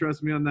vote.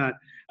 Trust me on that.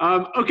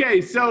 Okay,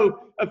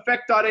 so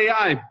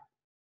Effect.AI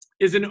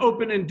is an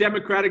open and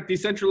democratic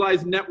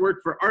decentralized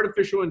network for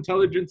artificial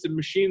intelligence and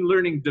machine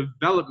learning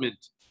development,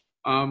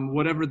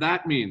 whatever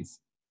that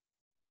means.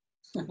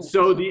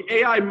 So the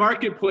AI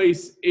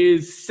marketplace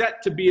is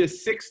set to be a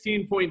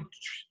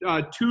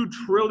 $16.2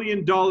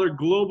 trillion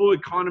global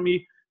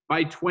economy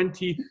by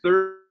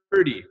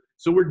 2030.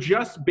 So we're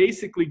just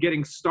basically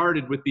getting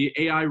started with the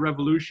AI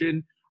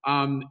revolution,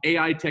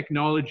 AI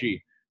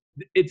technology.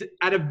 It's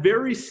at a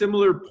very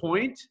similar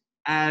point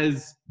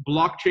as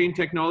blockchain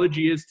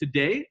technology is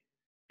today.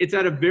 It's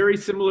at a very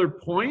similar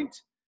point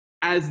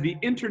as the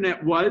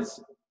internet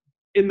was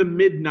in the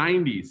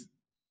mid-90s.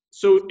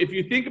 So if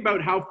you think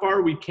about how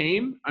far we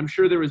came, I'm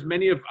sure there was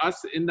many of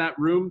us in that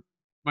room,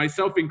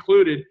 myself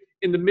included,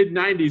 in the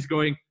mid-90s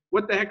going,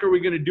 what the heck are we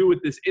going to do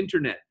with this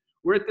internet?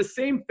 We're at the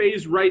same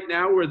phase right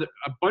now where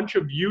a bunch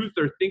of youth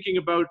are thinking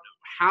about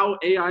how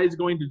AI is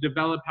going to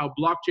develop, how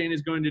blockchain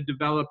is going to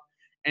develop.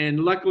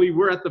 And luckily,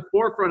 we're at the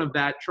forefront of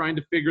that, trying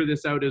to figure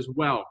this out as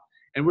well.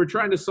 And we're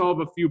trying to solve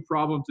a few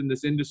problems in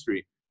this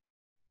industry.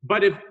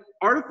 But if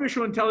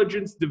artificial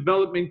intelligence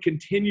development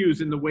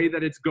continues in the way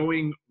that it's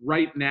going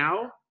right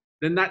now,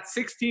 then that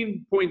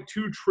 $16.2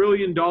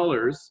 trillion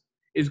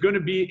is going to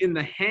be in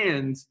the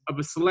hands of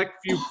a select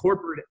few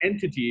corporate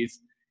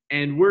entities.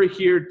 And we're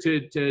here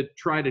to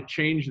try to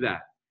change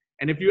that.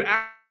 And if you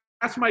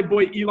ask my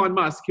boy Elon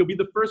Musk, he'll be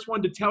the first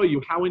one to tell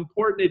you how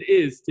important it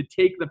is to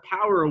take the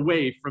power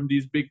away from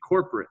these big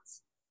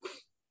corporates.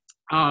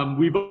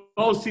 We've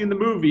all seen the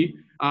movie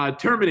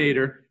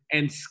Terminator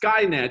and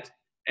Skynet.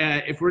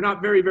 If we're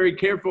not very, very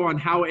careful on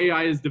how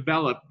AI is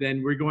developed,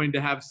 then we're going to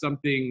have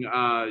something,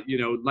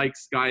 like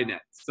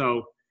Skynet.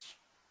 So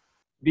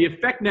the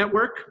Effect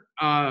Network,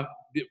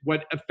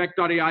 what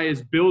Effect.AI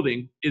is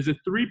building, is a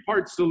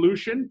 3-part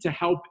solution to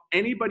help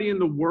anybody in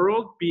the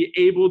world be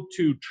able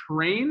to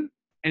train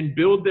and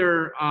build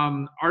their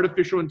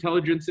artificial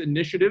intelligence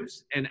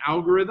initiatives and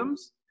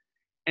algorithms,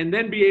 and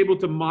then be able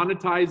to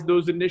monetize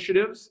those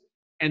initiatives.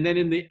 And then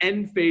in the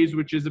end phase,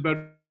 which is about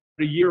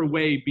a year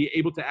away, be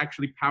able to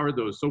actually power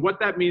those. So what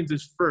that means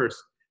is, first,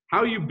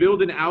 how you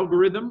build an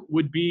algorithm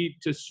would be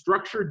to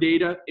structure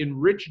data,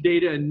 enrich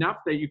data enough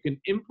that you can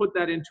input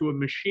that into a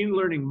machine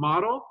learning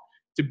model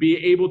to be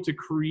able to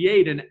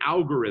create an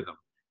algorithm.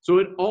 So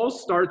it all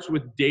starts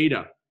with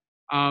data.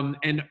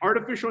 And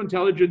artificial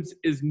intelligence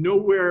is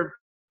nowhere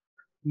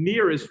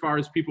near as far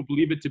as people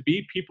believe it to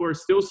be. People are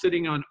still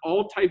sitting on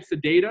all types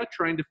of data,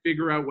 trying to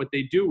figure out what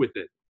they do with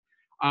it.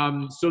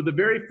 So the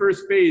very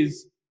first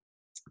phase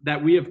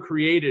that we have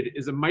created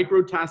is a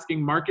microtasking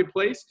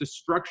marketplace to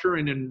structure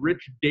and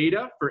enrich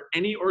data for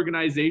any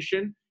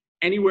organization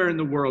anywhere in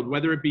the world,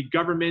 whether it be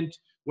government,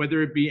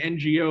 whether it be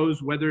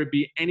NGOs, whether it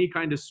be any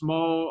kind of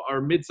small or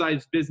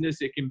mid-sized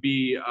business. It can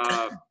be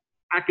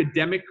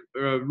academic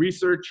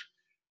research.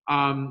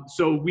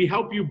 So we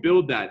help you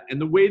build that.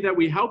 And the way that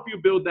we help you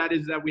build that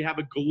is that we have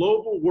a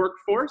global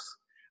workforce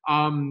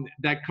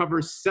that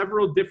covers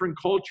several different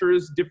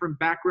cultures, different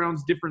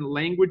backgrounds, different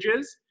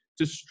languages,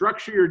 to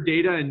structure your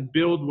data and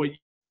build what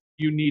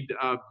you need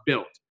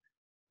built.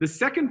 The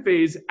second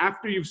phase,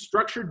 after you've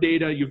structured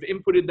data, you've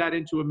inputted that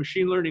into a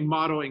machine learning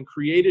model and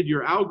created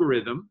your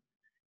algorithm.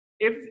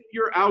 If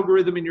your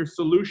algorithm and your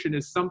solution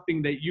is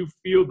something that you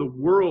feel the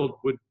world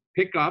would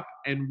pick up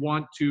and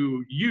want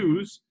to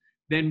use,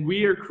 then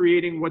we are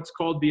creating what's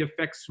called the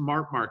Effect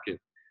Smart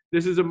Market.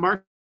 This is a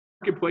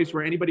marketplace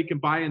where anybody can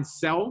buy and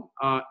sell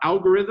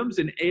algorithms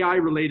and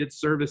AI-related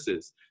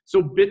services.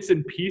 So bits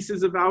and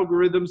pieces of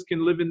algorithms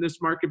can live in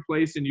this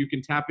marketplace, and you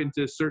can tap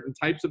into certain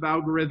types of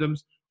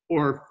algorithms,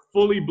 or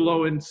fully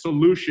blown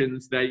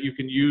solutions that you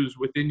can use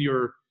within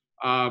your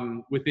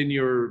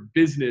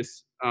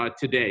business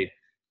today.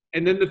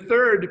 And then the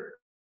third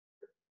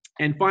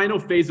and final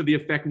phase of the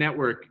Effect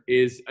Network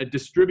is a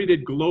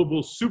distributed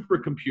global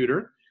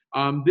supercomputer.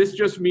 This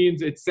just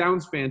means, it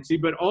sounds fancy,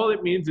 but all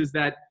it means is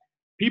that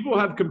people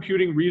have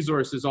computing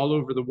resources all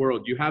over the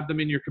world. You have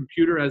them in your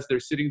computer as they're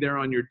sitting there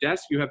on your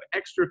desk. You have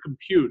extra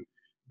compute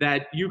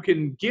that you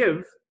can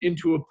give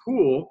into a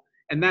pool,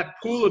 and that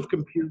pool of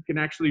compute can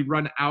actually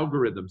run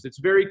algorithms. It's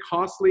very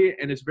costly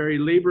and it's very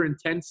labor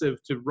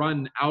intensive to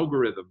run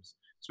algorithms,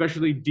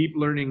 especially deep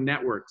learning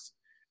networks.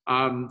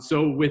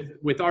 So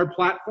with our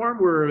platform,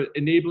 we're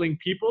enabling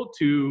people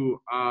to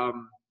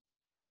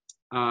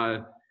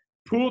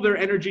pool their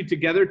energy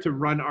together to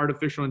run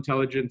artificial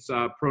intelligence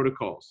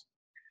protocols.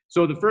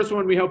 So the first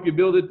one, we help you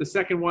build it. The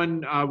second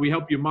one, we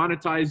help you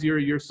monetize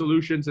your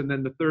solutions. And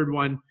then the third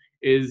one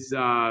is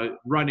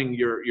running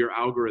your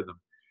algorithm.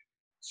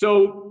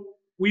 So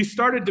we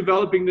started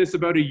developing this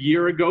about a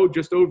year ago,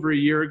 just over a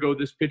year ago.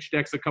 This pitch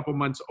deck's a couple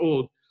months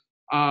old.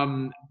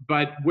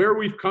 But where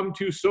we've come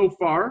to so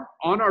far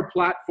on our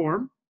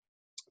platform,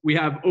 we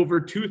have over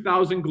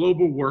 2,000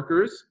 global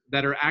workers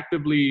that are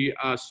actively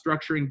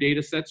structuring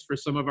data sets for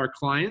some of our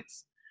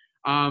clients.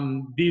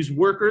 These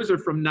workers are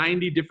from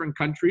 90 different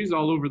countries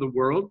all over the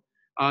world.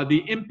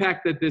 The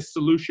impact that this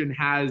solution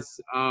has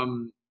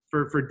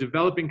for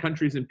developing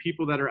countries and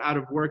people that are out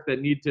of work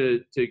that need to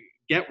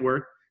get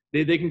work,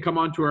 they can come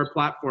onto our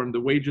platform.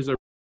 The wages are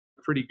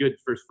pretty good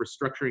for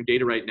structuring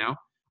data right now.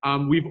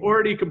 We've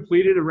already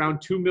completed around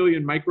 2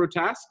 million micro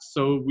tasks.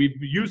 So we've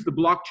used the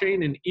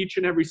blockchain in each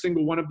and every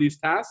single one of these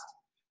tasks.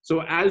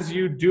 So as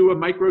you do a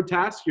micro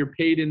task, you're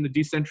paid in the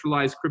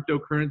decentralized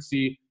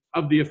cryptocurrency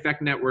of the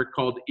Effect Network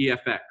called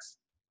EFX.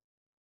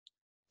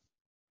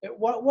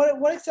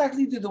 What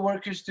exactly do the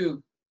workers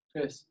do,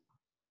 Chris?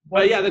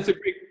 Yeah,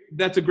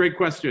 that's a great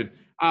question.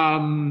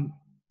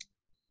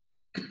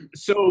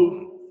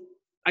 So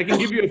I can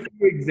give you a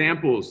few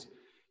examples.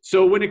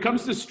 So when it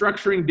comes to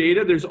structuring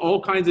data, there's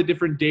all kinds of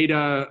different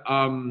data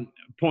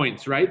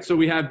points, right? So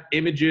we have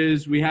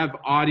images, we have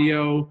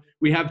audio,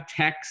 we have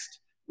text,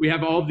 we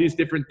have all of these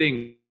different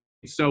things.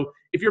 So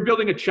if you're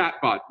building a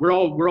chatbot, we're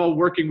all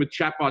working with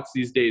chatbots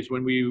these days.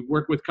 When we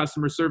work with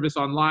customer service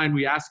online,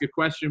 we ask a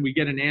question, we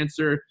get an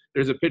answer.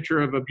 There's a picture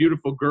of a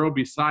beautiful girl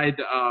beside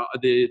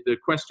the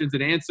questions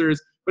and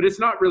answers, but it's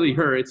not really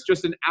her. It's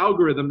just an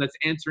algorithm that's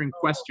answering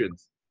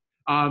questions.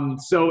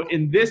 So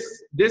in this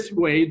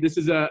way, this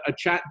is a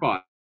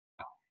chatbot.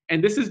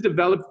 And this is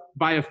developed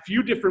by a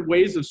few different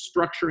ways of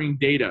structuring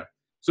data.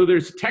 So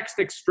there's text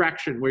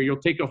extraction, where you'll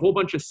take a whole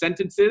bunch of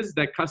sentences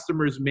that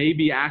customers may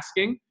be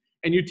asking,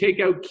 and you take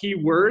out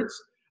keywords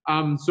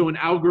so an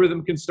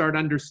algorithm can start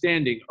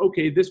understanding,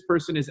 okay, this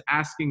person is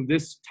asking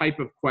this type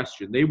of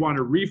question. They want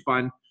a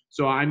refund,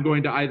 so I'm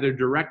going to either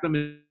direct them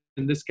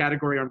in this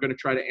category, or I'm going to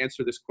try to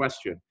answer this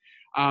question.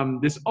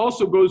 This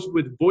also goes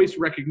with voice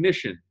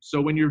recognition.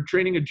 So when you're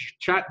training a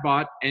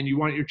chatbot and you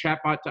want your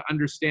chatbot to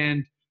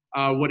understand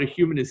what a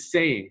human is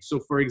saying,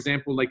 so for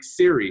example, like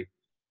Siri,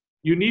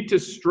 you need to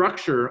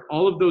structure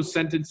all of those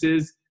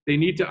sentences. They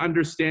need to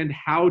understand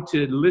how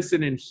to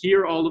listen and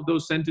hear all of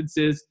those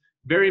sentences,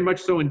 very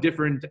much so in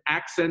different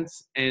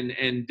accents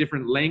and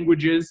different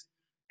languages.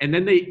 And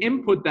then they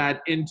input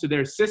that into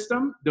their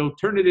system. They'll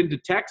turn it into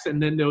text, and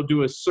then they'll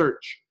do a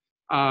search.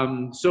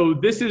 So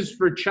this is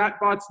for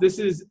chatbots. This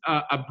is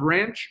a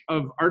branch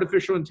of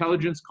artificial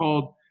intelligence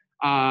called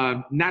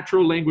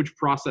natural language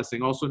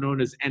processing, also known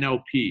as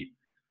NLP.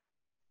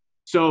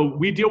 So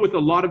we deal with a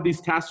lot of these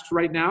tasks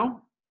right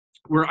now.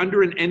 We're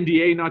under an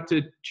NDA not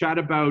to chat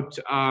about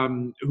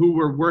who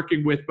we're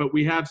working with, but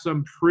we have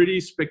some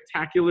pretty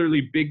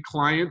spectacularly big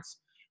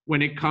clients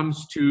when it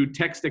comes to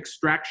text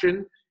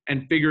extraction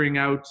and figuring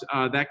out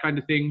that kind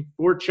of thing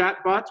for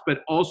chatbots,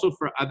 but also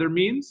for other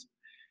means.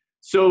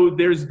 So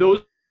there's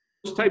those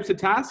types of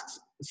tasks.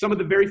 Some of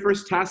the very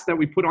first tasks that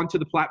we put onto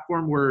the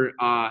platform were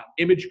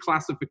image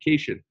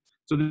classification.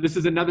 So this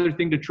is another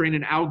thing to train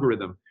an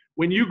algorithm.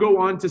 When you go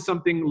on to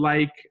something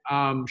like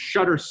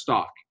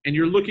Shutterstock and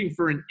you're looking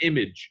for an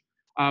image,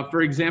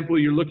 for example,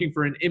 you're looking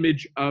for an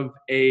image of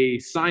a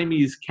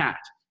Siamese cat.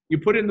 You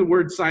put in the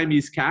word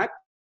Siamese cat,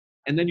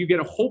 and then you get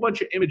a whole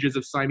bunch of images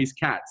of Siamese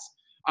cats.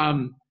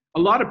 A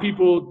lot of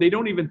people, they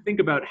don't even think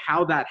about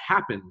how that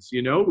happens.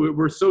 You know,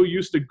 we're so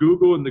used to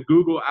Google and the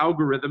Google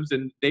algorithms,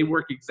 and they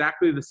work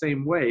exactly the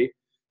same way,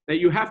 that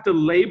you have to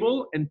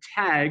label and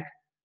tag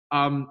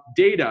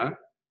data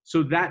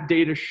so that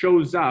data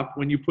shows up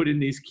when you put in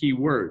these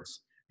keywords.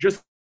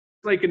 Just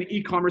like an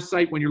e-commerce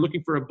site, when you're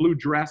looking for a blue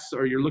dress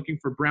or you're looking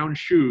for brown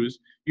shoes,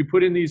 you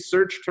put in these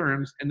search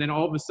terms, and then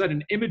all of a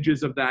sudden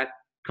images of that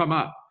come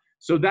up.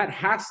 So that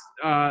has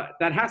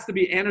to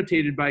be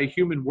annotated by a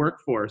human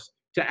workforce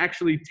to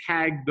actually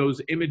tag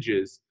those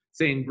images,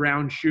 saying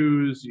brown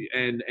shoes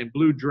and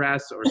blue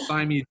dress or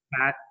Siamese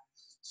cat.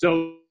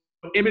 So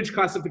image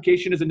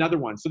classification is another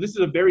one. So this is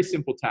a very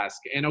simple task.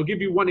 And I'll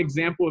give you one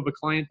example of a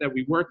client that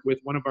we work with,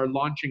 one of our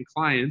launching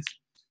clients.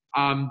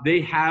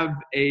 They have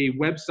a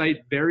website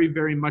very,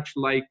 very much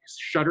like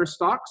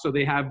Shutterstock. So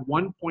they have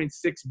 1.6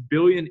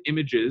 billion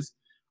images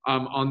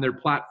on their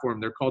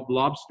platform. They're called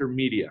Lobster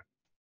Media.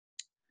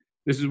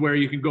 This is where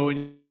you can go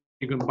and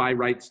you can buy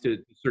rights to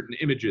certain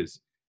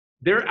images.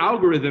 Their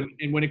algorithm,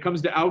 and when it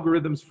comes to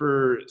algorithms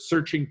for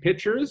searching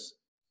pictures,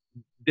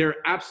 they're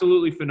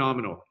absolutely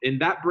phenomenal. In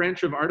that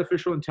branch of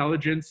artificial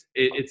intelligence,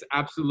 it's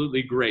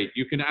absolutely great.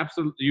 You can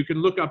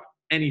look up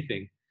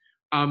anything.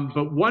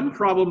 But one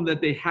problem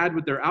that they had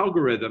with their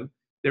algorithm,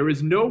 there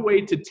is no way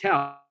to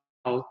tell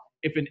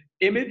if an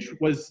image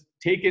was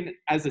taken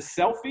as a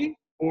selfie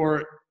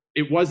or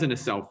it wasn't a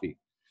selfie.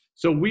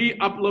 So we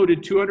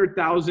uploaded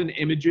 200,000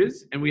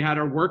 images, and we had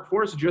our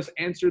workforce just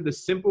answer the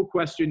simple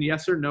question,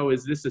 yes or no,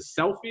 is this a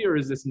selfie or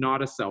is this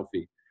not a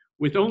selfie?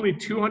 With only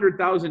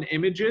 200,000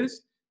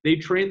 images, they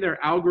trained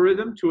their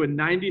algorithm to a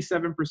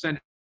 97%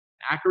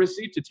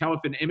 accuracy to tell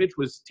if an image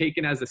was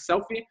taken as a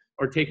selfie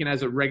or taken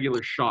as a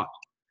regular shot.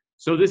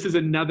 So this is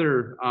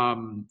another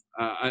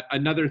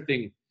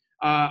thing.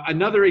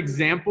 Another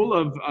example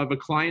of a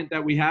client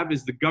that we have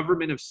is the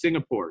government of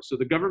Singapore. So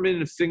the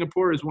government of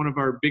Singapore is one of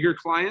our bigger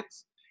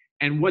clients.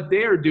 And what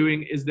they are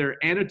doing is they're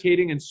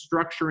annotating and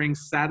structuring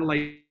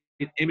satellite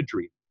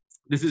imagery.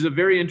 This is a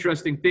very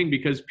interesting thing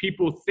because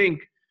people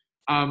think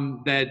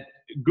that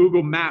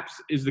Google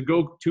Maps is the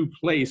go-to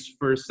place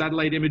for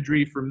satellite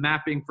imagery, for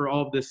mapping, for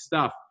all of this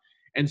stuff.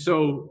 And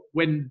so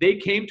when they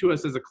came to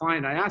us as a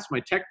client, I asked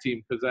my tech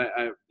team, because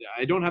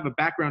I don't have a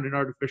background in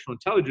artificial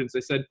intelligence,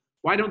 I said,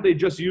 why don't they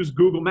just use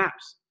Google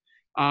Maps?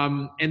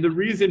 And the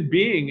reason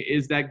being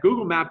is that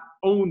Google Maps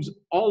owns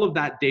all of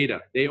that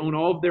data. They own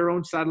all of their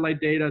own satellite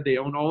data. They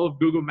own all of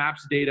Google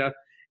Maps data.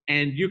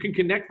 And you can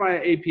connect via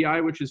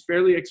API, which is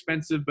fairly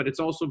expensive, but it's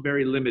also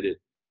very limited.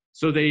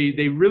 So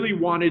they really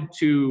wanted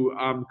to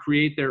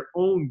create their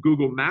own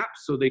Google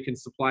Maps so they can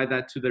supply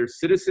that to their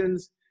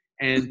citizens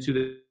and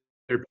to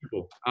their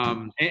people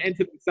and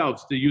to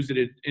themselves to use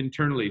it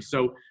internally.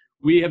 So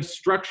we have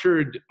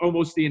structured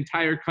almost the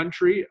entire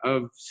country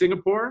of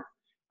Singapore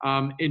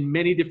in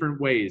many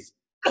different ways,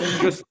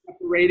 just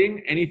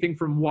separating anything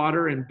from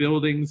water and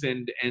buildings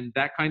and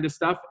that kind of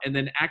stuff, and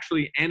then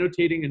actually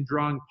annotating and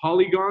drawing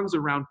polygons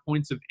around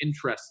points of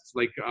interest,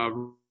 like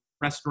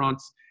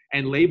restaurants,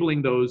 and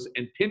labeling those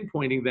and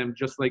pinpointing them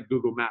just like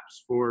Google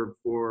Maps for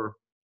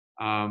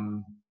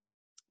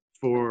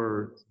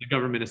the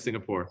government of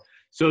Singapore.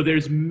 So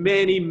there's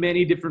many,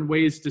 many different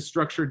ways to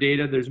structure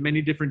data. There's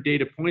many different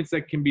data points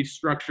that can be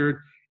structured,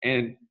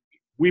 and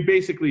we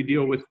basically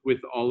deal with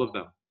all of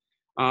them.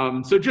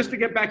 So just to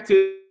get back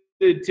to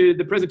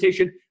the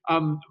presentation,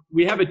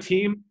 we have a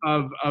team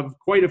of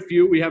quite a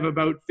few. We have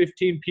about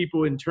 15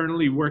 people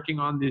internally working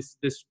on these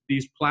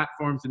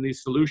platforms and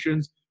these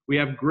solutions. We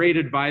have great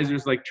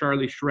advisors like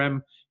Charlie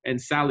Shrem and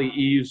Sally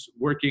Eves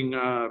working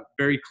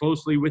very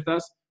closely with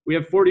us. We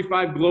have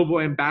 45 global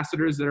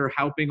ambassadors that are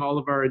helping all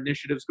of our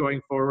initiatives going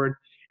forward.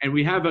 And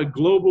we have a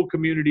global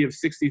community of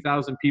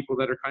 60,000 people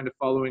that are kind of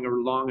following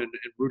along and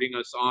rooting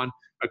us on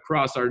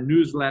across our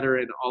newsletter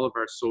and all of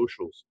our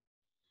socials.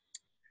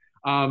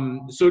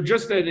 So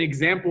just an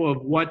example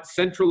of what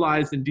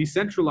centralized and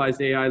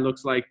decentralized AI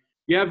looks like.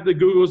 You have the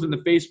Googles and the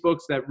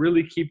Facebooks that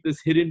really keep this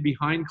hidden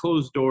behind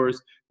closed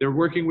doors. They're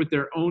working with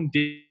their own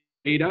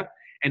data.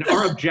 And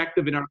our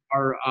objective in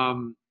our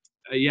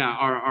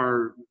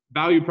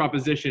value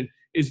proposition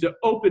is to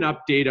open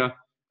up data,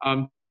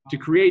 to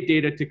create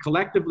data, to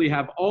collectively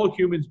have all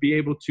humans be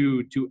able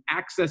to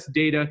access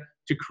data,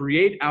 to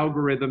create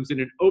algorithms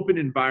in an open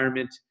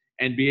environment,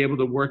 and be able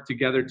to work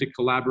together to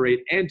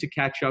collaborate and to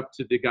catch up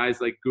to the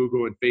guys like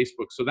Google and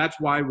Facebook. So that's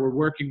why we're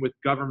working with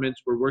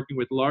governments, we're working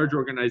with large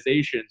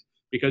organizations,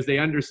 because they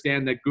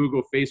understand that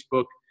Google,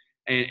 Facebook,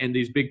 and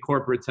these big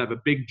corporates have a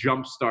big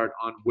jump start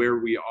on where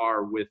we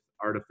are with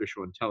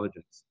artificial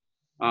intelligence.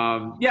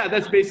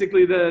 That's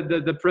basically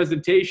the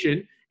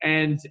presentation,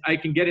 and I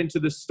can get into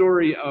the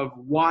story of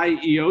why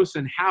EOS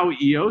and how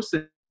EOS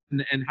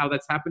and how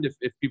that's happened if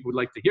people would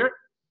like to hear it.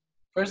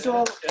 First of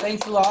all,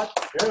 thanks a lot.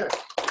 Sure.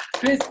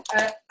 Chris,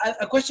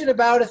 a question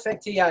about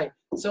Effect.AI.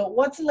 So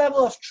what's the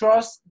level of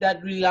trust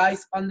that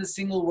relies on the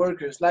single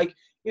workers? Like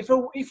if a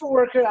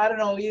worker, I don't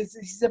know,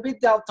 he's a bit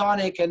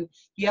daltonic and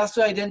he has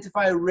to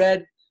identify a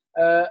red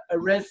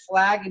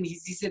flag and he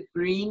sees it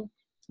green,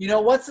 you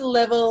know, what's the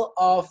level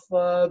of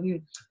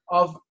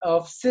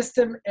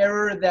system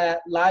error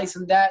that lies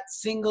on that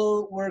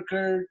single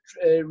worker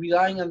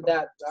relying on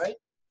that, right?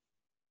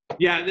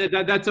 Yeah,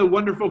 that's a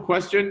wonderful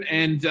question.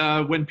 And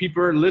when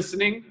people are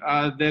listening,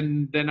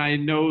 then I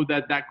know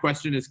that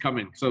question is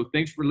coming. So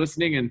thanks for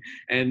listening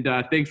and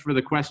thanks for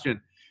the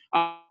question.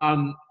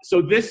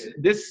 So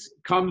this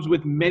comes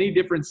with many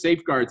different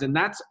safeguards, and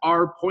that's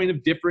our point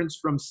of difference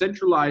from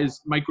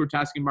centralized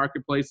microtasking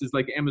marketplaces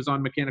like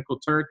Amazon Mechanical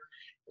Turk,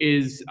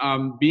 is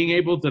being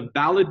able to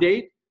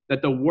validate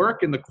that the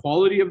work and the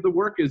quality of the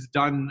work is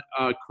done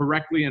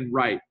correctly and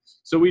right.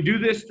 So we do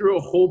this through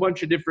a whole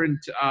bunch of different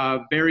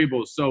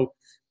variables. So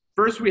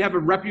first, we have a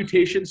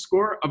reputation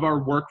score of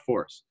our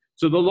workforce.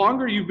 So the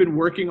longer you've been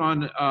working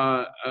on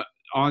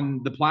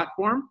the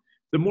platform,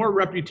 the more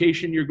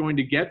reputation you're going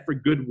to get for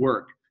good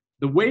work.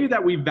 The way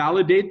that we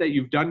validate that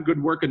you've done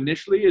good work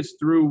initially is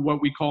through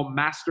what we call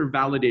master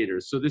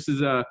validators. So this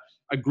is a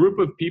group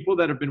of people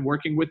that have been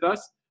working with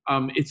us.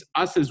 It's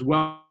us as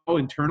well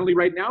internally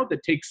right now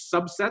that takes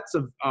subsets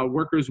of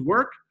workers'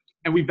 work,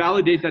 and we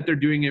validate that they're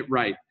doing it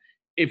right.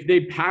 If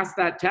they pass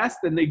that test,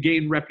 then they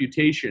gain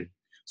reputation.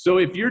 So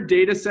if your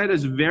data set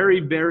is very,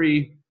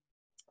 very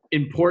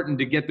important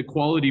to get the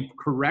quality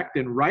correct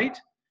and right,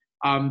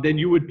 then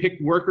you would pick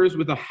workers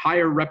with a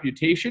higher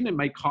reputation. It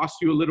might cost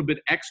you a little bit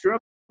extra,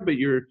 but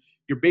you're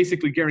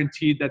basically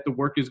guaranteed that the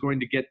work is going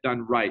to get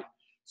done right.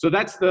 So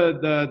that's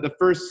the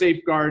first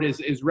safeguard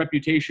is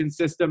reputation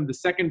system. The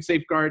second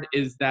safeguard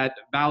is that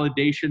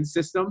validation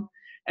system.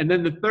 And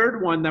then the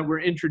third one that we're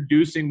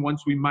introducing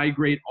once we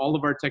migrate all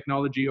of our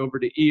technology over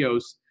to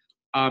EOS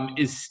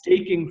is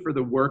staking for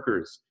the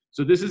workers.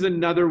 So this is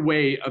another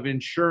way of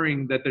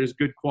ensuring that there's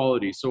good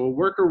quality. So a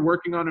worker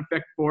working on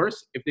Effect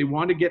Force, if they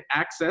want to get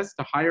access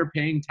to higher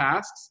paying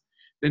tasks,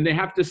 then they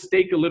have to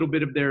stake a little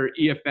bit of their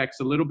EFX,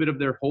 a little bit of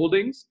their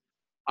holdings,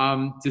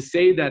 to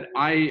say that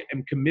I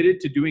am committed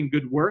to doing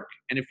good work.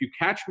 And if you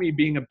catch me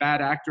being a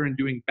bad actor and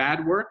doing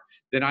bad work,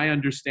 then I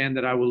understand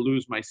that I will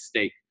lose my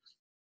stake.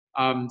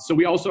 So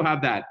we also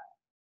have that.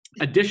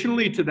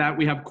 Additionally to that,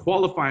 we have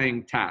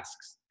qualifying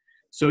tasks.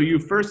 So you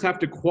first have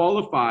to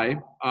qualify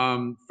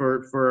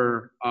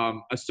for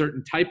a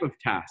certain type of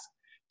task.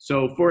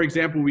 So for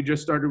example, we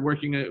just started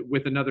working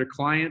with another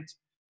client.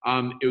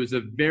 It was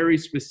a very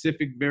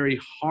specific, very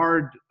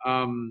hard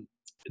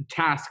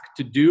task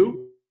to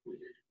do.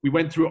 We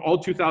went through all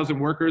 2,000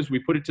 workers. We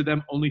put it to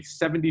them. Only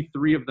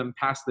 73 of them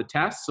passed the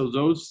test. So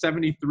those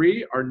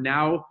 73 are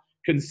now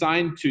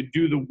consigned to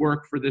do the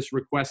work for this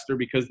requester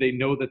because they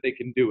know that they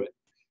can do it.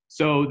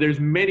 So there's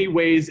many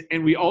ways,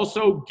 and we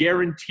also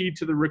guarantee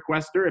to the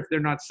requester if they're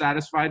not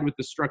satisfied with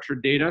the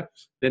structured data,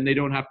 then they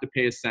don't have to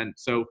pay a cent.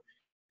 So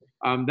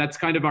that's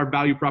kind of our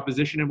value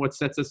proposition and what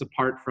sets us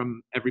apart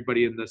from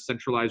everybody in the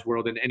centralized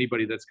world and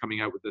anybody that's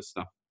coming out with this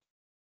stuff.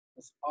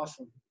 That's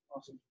awesome,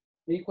 awesome.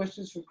 Any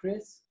questions for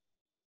Chris?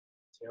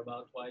 Hear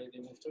about why they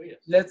moved to EOS.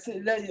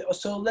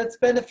 Let's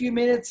spend a few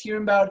minutes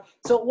hearing about.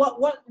 So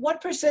what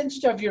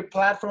percentage of your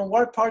platform,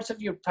 what parts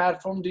of your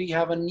platform do you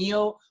have on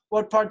Neo?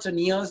 What parts are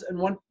Neos, and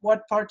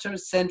what parts are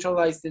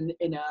centralized in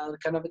a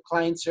kind of a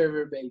client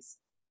server base?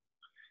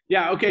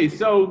 Yeah. Okay.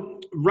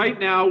 So right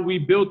now we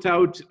built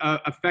out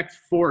Effect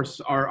Force,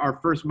 our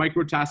first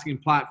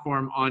microtasking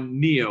platform on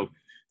Neo.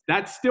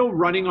 That's still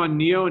running on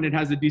Neo, and it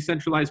has a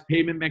decentralized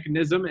payment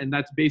mechanism, and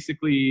that's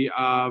basically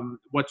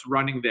what's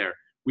running there.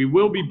 We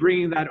will be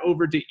bringing that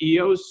over to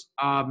EOS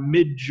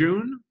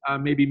mid-June,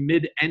 maybe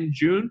mid-end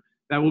June.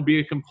 That will be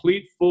a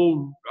complete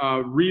full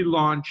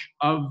relaunch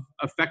of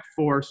Effect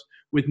Force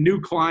with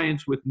new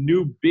clients, with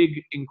new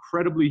big,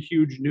 incredibly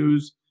huge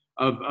news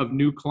of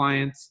new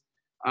clients.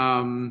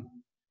 I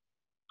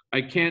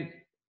can't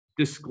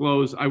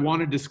disclose. I want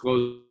to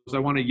disclose. I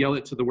want to yell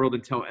it to the world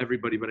and tell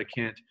everybody, but I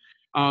can't.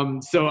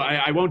 So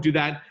I won't do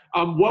that.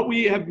 What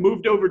we have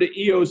moved over to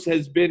EOS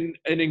has been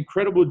an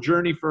incredible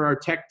journey for our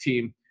tech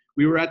team.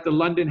 We were at the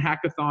London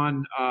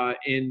Hackathon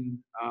in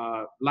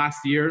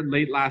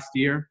late last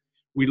year.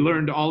 We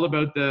learned all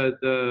about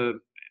the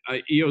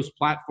EOS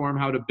platform,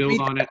 how to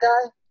build on it.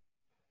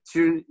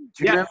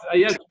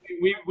 Yes,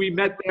 we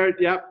met there.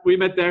 Yeah, we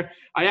met there.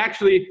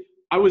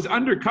 I was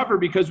undercover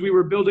because we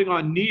were building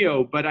on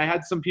Neo, but I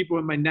had some people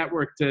in my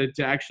network to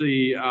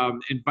actually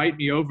invite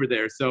me over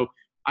there. So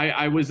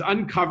I was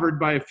uncovered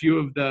by a few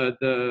of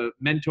the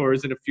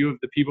mentors and a few of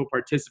the people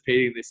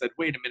participating. They said,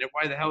 "Wait a minute,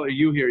 why the hell are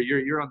you here?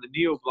 You're on the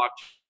Neo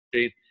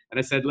blockchain." And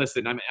I said,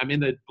 "Listen, I'm in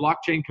the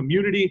blockchain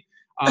community,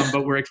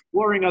 but we're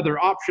exploring other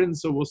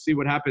options, so we'll see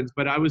what happens."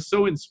 But I was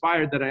so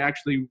inspired that I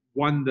actually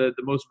won the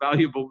most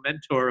valuable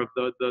mentor of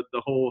the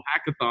whole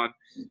hackathon,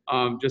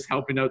 just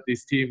helping out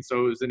these teams.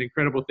 So it was an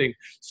incredible thing.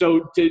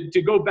 So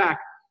to go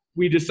back,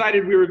 we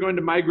decided we were going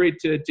to migrate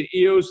to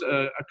EOS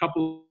a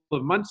couple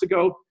of months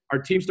ago. Our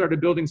team started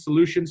building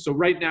solutions. So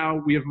right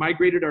now we have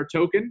migrated our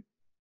token,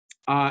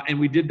 and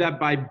we did that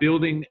by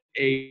building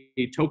a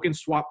token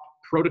swap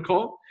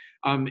protocol.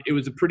 It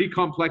was a pretty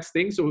complex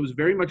thing, so it was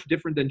very much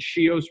different than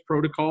Shio's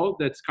protocol.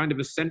 That's kind of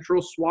a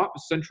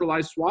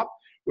centralized swap,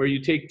 where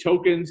you take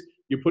tokens,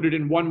 you put it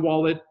in one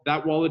wallet,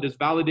 that wallet is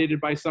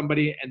validated by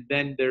somebody, and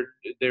then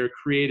they're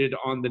created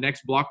on the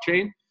next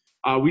blockchain.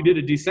 We did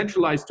a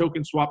decentralized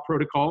token swap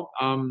protocol.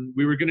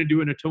 We were going to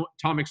do an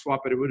atomic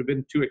swap, but it would have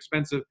been too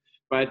expensive.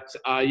 But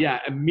yeah,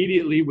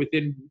 immediately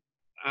within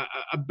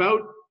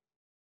about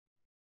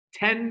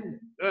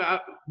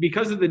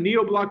because of the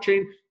NEO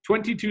blockchain,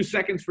 22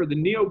 seconds for the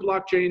NEO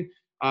blockchain,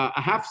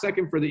 a half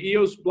second for the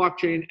EOS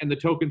blockchain, and the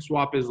token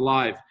swap is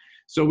live.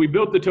 So we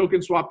built the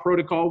token swap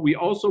protocol. We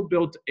also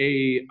built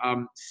a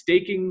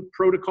staking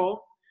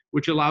protocol,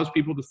 which allows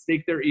people to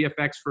stake their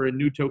EFX for a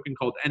new token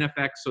called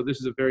NFX. So this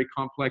is a very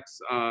complex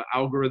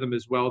algorithm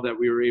as well that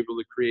we were able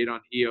to create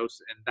on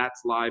EOS, and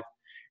that's live.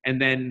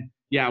 And then,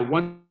 yeah,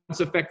 once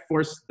Effect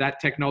forced that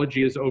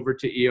technology is over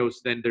to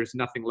EOS, then there's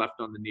nothing left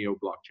on the NEO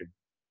blockchain.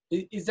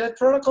 Is that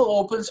protocol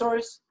open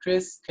source,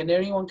 Chris? Can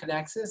anyone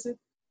access it?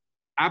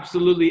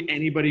 Absolutely,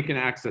 anybody can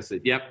access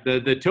it. Yep,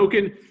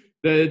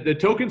 the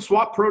token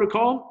swap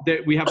protocol,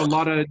 that we have a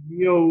lot of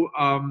NEO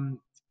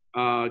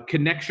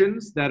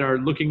connections that are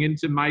looking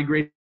into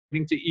migrating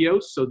to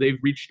EOS, so they've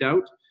reached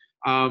out.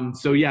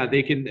 So yeah,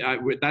 they can.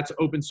 That's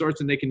open source,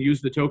 and they can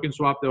use the token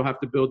swap. They'll have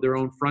to build their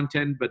own front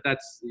end, but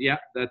that's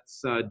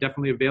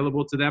definitely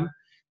available to them.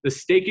 The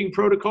staking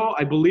protocol,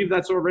 I believe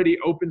that's already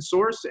open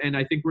source, and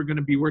I think we're going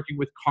to be working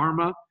with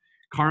Karma.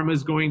 Karma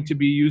is going to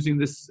be using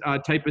this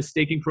type of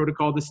staking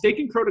protocol. The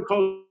staking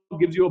protocol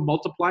gives you a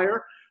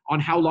multiplier on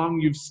how long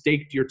you've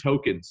staked your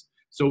tokens.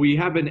 So we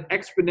have an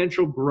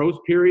exponential growth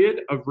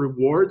period of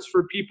rewards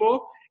for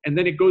people, and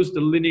then it goes to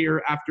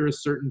linear after a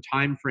certain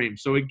time frame.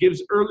 So it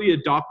gives early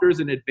adopters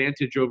an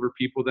advantage over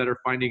people that are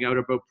finding out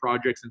about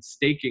projects and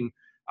staking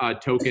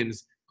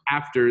tokens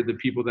after the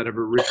people that have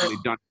originally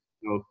done it.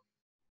 So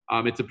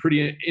it's a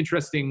pretty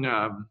interesting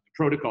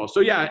protocol. So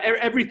yeah,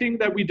 everything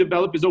that we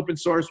develop is open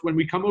source. When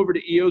we come over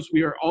to EOS,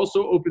 we are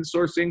also open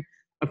sourcing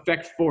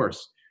Effect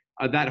Force.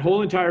 That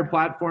whole entire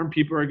platform,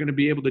 people are going to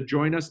be able to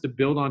join us to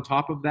build on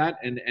top of that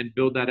and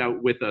build that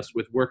out with us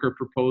with worker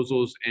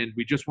proposals. And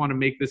we just want to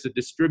make this a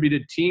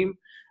distributed team,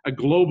 a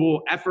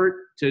global effort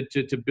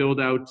to build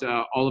out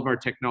all of our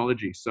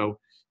technology. So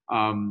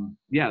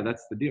yeah,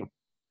 that's the deal.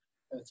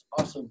 That's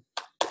awesome.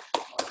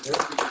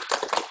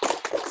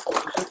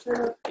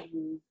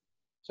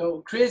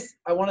 So Chris,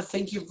 I want to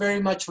thank you very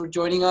much for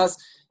joining us.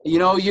 You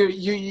know,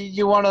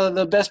 you're one of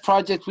the best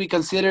projects we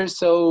consider.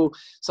 So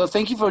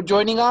thank you for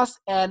joining us.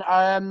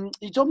 And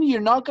you told me you're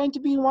not going to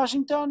be in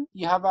Washington.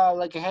 You have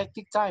a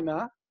hectic time,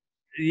 huh?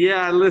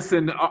 Yeah,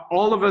 listen,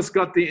 all of us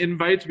got the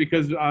invites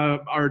because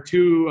our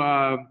two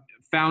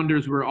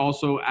founders were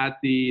also at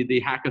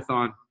the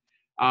hackathon.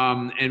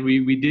 And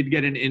we did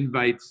get an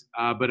invite,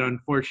 but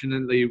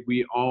unfortunately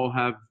we all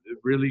have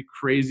really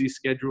crazy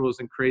schedules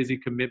and crazy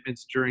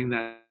commitments during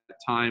that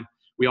time.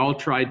 We all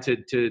tried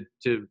to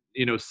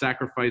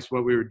sacrifice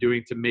what we were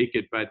doing to make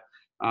it, but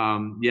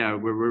yeah,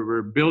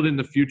 we're building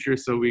the future,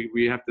 so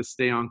we have to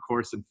stay on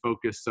course and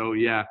focus. So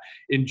yeah,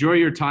 enjoy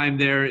your time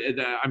there.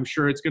 I'm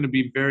sure it's going to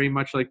be very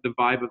much like the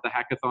vibe of the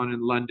hackathon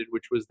in London,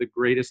 which was the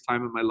greatest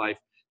time of my life.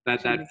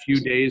 That few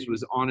days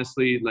was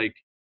honestly like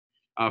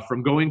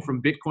from going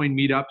from Bitcoin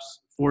meetups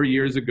 4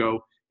 years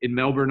ago in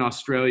Melbourne,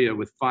 Australia,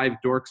 with 5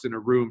 dorks in a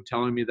room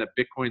telling me that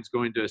Bitcoin's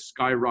going to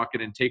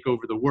skyrocket and take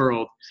over the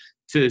world,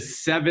 to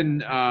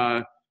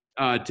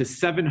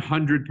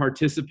 700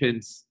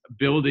 participants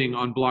building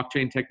on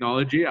blockchain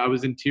technology. I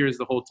was in tears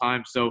the whole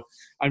time. So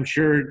I'm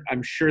sure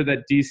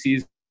that DC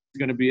is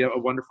going to be a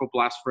wonderful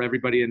blast for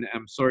everybody, and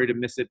I'm sorry to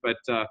miss it, but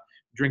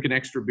drink an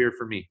extra beer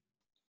for me.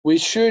 We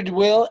sure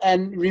will.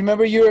 And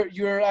remember,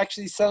 you're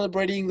actually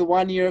celebrating the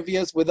 1 year of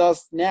EOS with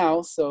us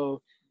now.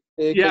 So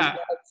yeah.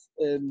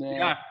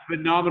 Yeah,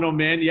 phenomenal,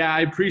 man. Yeah, I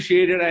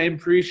appreciate it. I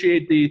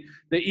appreciate the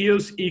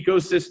EOS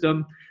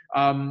ecosystem.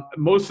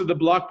 Most of the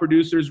block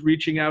producers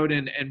reaching out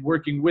and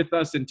working with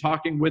us and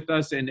talking with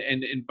us and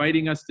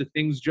inviting us to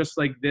things just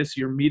like this,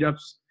 your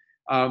meetups.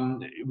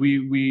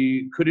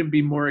 We couldn't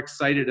be more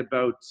excited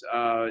about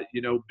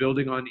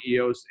building on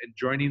EOS and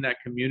joining that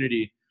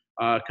community,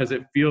 because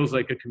it feels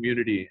like a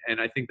community. And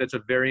I think that's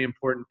a very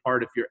important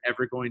part if you're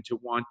ever going to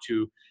want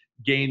to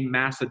gain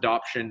mass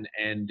adoption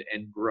and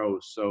grow.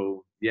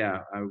 So yeah,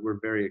 we're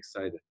very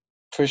excited.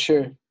 For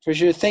sure.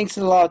 Thanks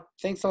a lot,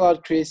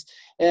 Chris.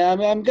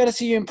 I'm gonna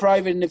see you in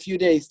private in a few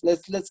days.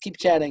 Let's keep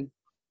chatting.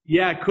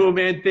 Yeah, cool,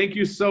 man. Thank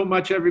you so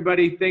much,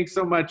 everybody. Thanks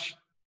so much.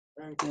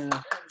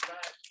 Yeah.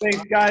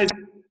 Thanks, guys.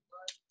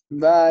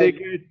 Bye. Take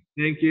care.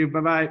 Thank you.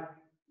 Bye-bye.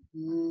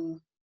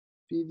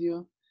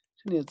 Video.